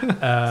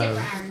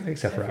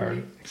 Except for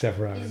Aaron. He's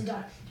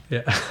adopted.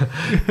 Yeah.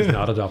 He's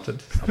not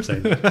adopted. Stop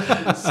saying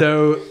that.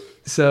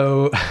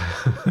 So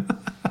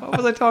what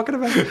was I talking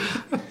about?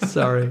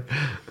 Sorry.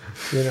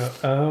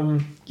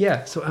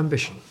 So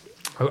ambition.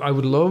 I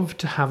would love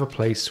to have a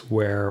place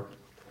where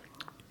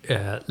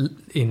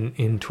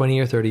in 20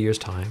 or 30 years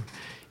time,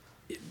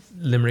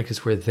 Limerick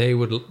is where they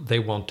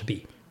want to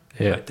be.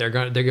 Yeah.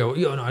 Right? They go,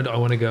 I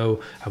want to go,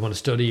 I want to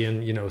study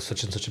in,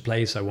 such and such a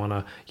place. I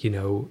want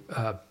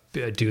to,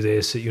 do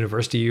this at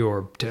university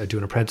or do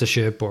an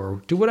apprenticeship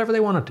or do whatever they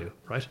want to do.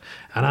 Right.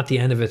 And at the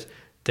end of it,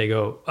 they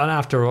go, and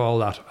after all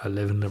that, I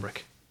live in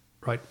Limerick.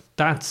 Right.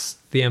 That's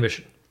the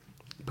ambition.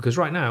 Because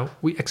right now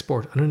we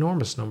export an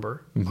enormous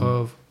number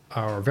of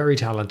our very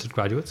talented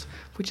graduates,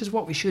 which is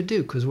what we should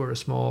do because we're a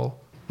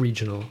small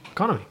regional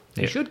economy.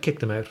 They should kick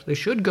them out. They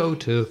should go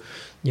to,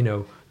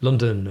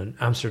 London and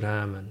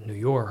Amsterdam and New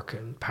York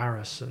and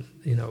Paris and,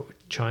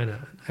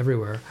 China and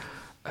everywhere.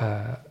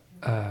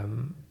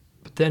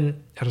 But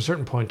then at a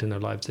certain point in their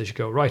lives, they should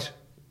go, right,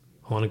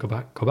 I want to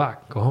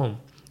go home.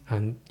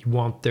 And you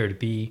want there to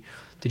be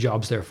the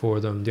jobs there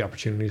for them, the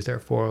opportunities there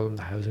for them,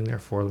 the housing there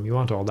for them. You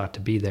want all that to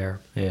be there.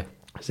 Yeah.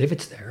 Because if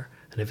it's there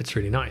and if it's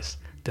really nice,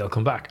 they'll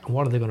come back. And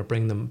what are they going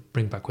to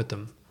bring back with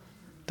them?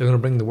 They're going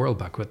to bring the world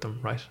back with them,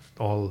 right?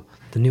 All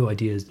the new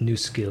ideas, new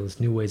skills,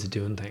 new ways of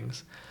doing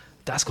things.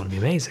 That's going to be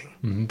amazing.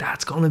 Mm-hmm.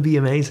 That's going to be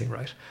amazing,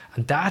 right?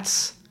 And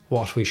that's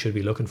what we should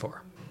be looking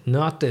for.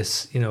 Not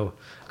this, because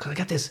I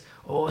get this,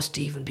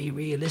 Stephen, be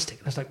realistic.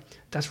 And it's like,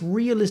 that's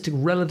realistic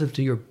relative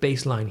to your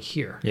baseline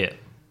here. Yeah.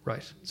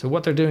 Right. So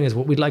what they're doing is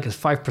what we'd like is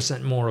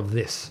 5% more of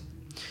this.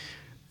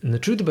 And the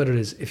truth about it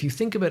is, if you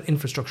think about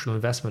infrastructural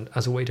investment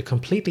as a way to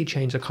completely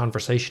change the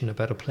conversation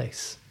about a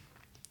place,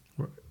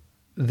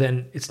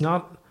 then it's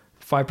not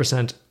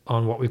 5%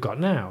 on what we've got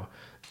now.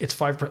 it's a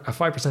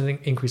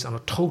 5% increase on a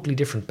totally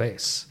different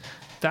base.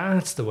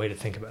 That's the way to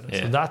think about it.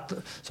 Yeah.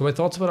 So my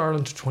thoughts about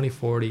Ireland to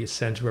 2040 is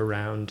centered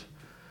around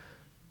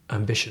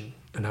ambition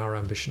and our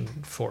ambition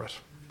for it.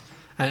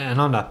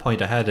 And on that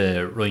point, I had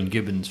Ryan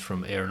Gibbons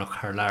from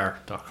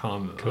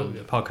airnachharlar.com on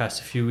a podcast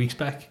a few weeks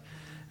back,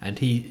 and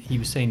he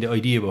was saying the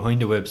idea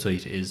behind the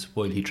website is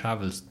while he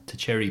travels to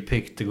cherry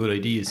pick the good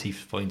ideas he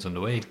finds on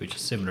the way, which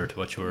is similar to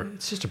what you were.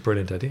 It's just a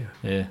brilliant idea.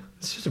 Yeah,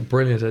 It's just a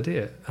brilliant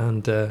idea,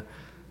 and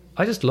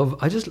I just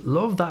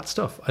love that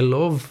stuff. I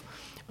love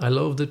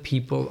that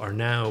people are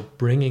now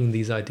bringing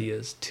these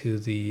ideas to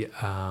the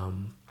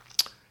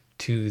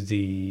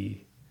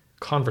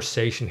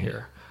conversation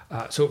here.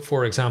 So,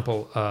 for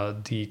example,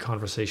 the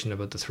conversation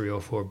about the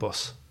 304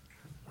 bus,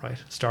 right,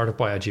 started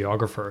by a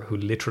geographer who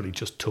literally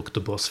just took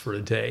the bus for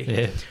a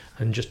day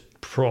and just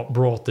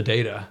brought the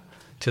data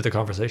to the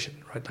conversation,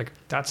 right? Like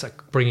that's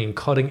like bringing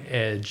cutting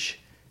edge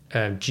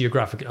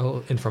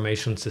geographical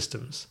information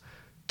systems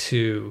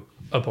to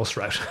a bus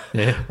route,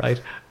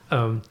 right?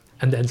 And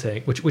then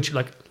saying, which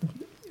like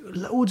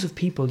loads of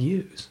people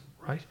use,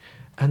 right?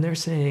 And they're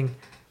saying,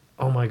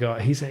 oh my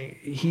God, he's saying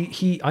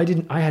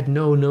I had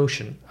no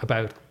notion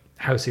about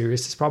how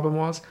serious this problem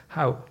was,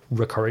 how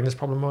recurring this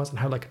problem was, and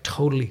how like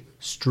totally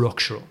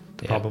structural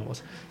the problem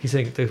was. He's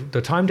saying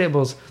the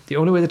timetables, the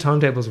only way the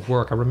timetables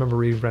work, I remember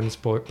reading Brendan's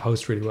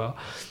post really well,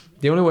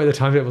 the only way the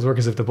timetables work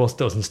is if the bus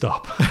doesn't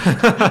stop.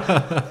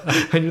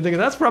 And you're thinking,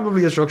 that's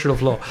probably a structural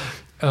flaw.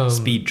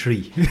 speed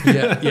 3.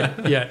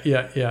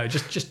 Yeah.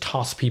 Just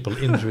toss people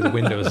in through the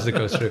windows as it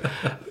goes through.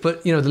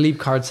 But the leap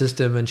card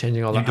system and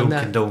changing all You that. don't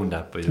condone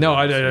that, by the way. No,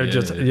 I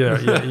just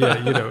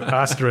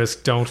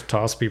asterisk, don't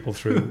toss people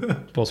through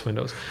bus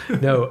windows.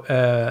 No,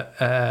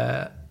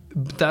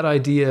 that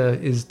idea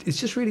it's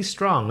just really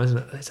strong, isn't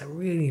it? It's a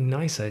really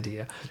nice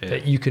idea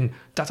that you can.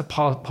 That's a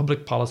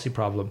public policy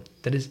problem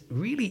that is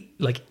really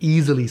like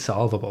easily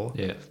solvable.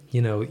 Yeah.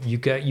 You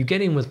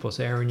get in with Bus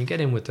Air and you get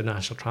in with the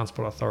National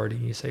Transport Authority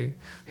and you say,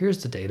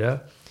 here's the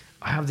data.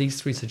 I have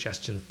these 3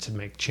 suggestions to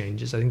make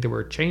changes. I think they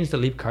were change the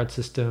leap card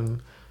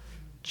system,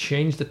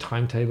 change the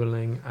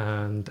timetabling,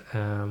 and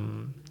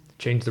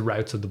change the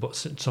routes of the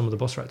bus, some of the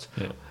bus routes.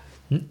 Yeah.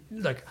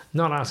 Like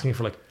not asking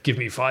for like give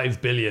me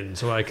 5 billion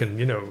so I can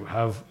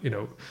have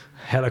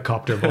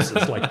helicopter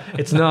buses. Like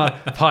it's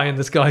not pie in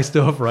the sky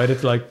stuff, right?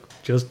 It's like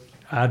just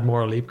add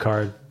more leap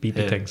card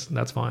beeping things, and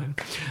that's fine.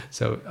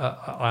 So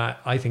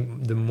I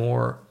think the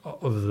more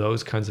of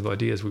those kinds of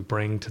ideas we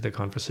bring to the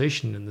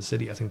conversation in the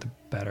city, I think the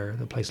better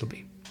the place will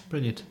be.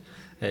 Brilliant.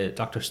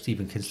 Dr.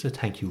 Stephen Kinsella,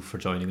 thank you for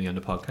joining me on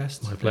the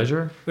podcast. My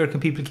pleasure. Where can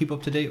people keep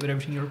up to date with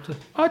everything you're up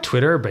to?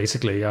 Twitter,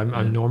 basically.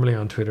 I'm normally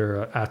on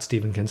Twitter at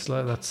Stephen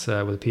Kinsella. That's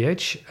with a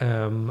PH.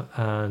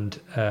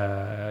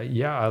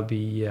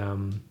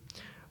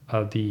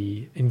 I'll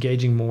be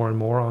engaging more and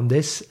more on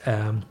this.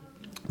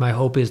 My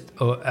hope is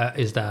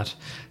that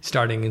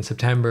starting in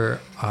September,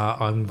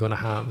 I'm going to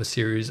have a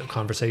series of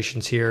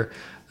conversations here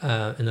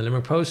in the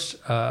Limerick Post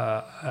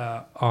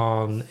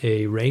on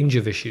a range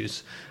of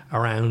issues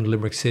around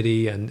Limerick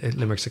City and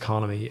Limerick's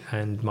economy.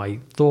 And my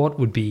thought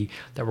would be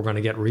that we're going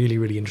to get really,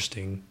 really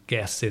interesting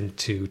guests in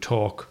to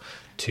talk,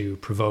 to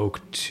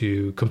provoke,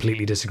 to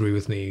completely disagree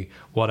with me,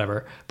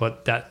 whatever.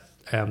 But that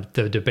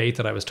the debate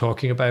that I was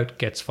talking about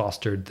gets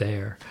fostered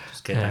there.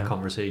 Just get that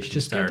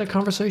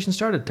conversation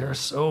started. There are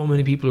so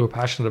many people who are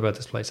passionate about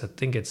this place. I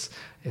think it's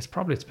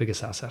probably its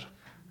biggest asset.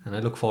 And I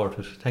look forward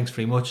to it. Thanks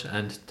very much,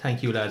 and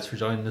thank you, lads, for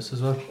joining us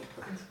as well.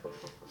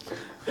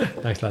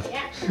 Thanks, lads.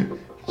 Yeah.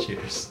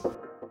 Cheers.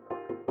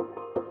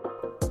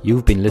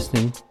 You've been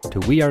listening to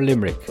We Are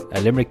Limerick,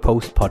 a Limerick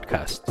Post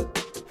podcast.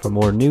 For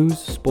more news,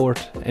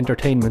 sport,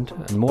 entertainment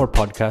and more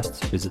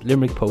podcasts, visit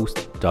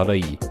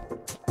limerickpost.ie.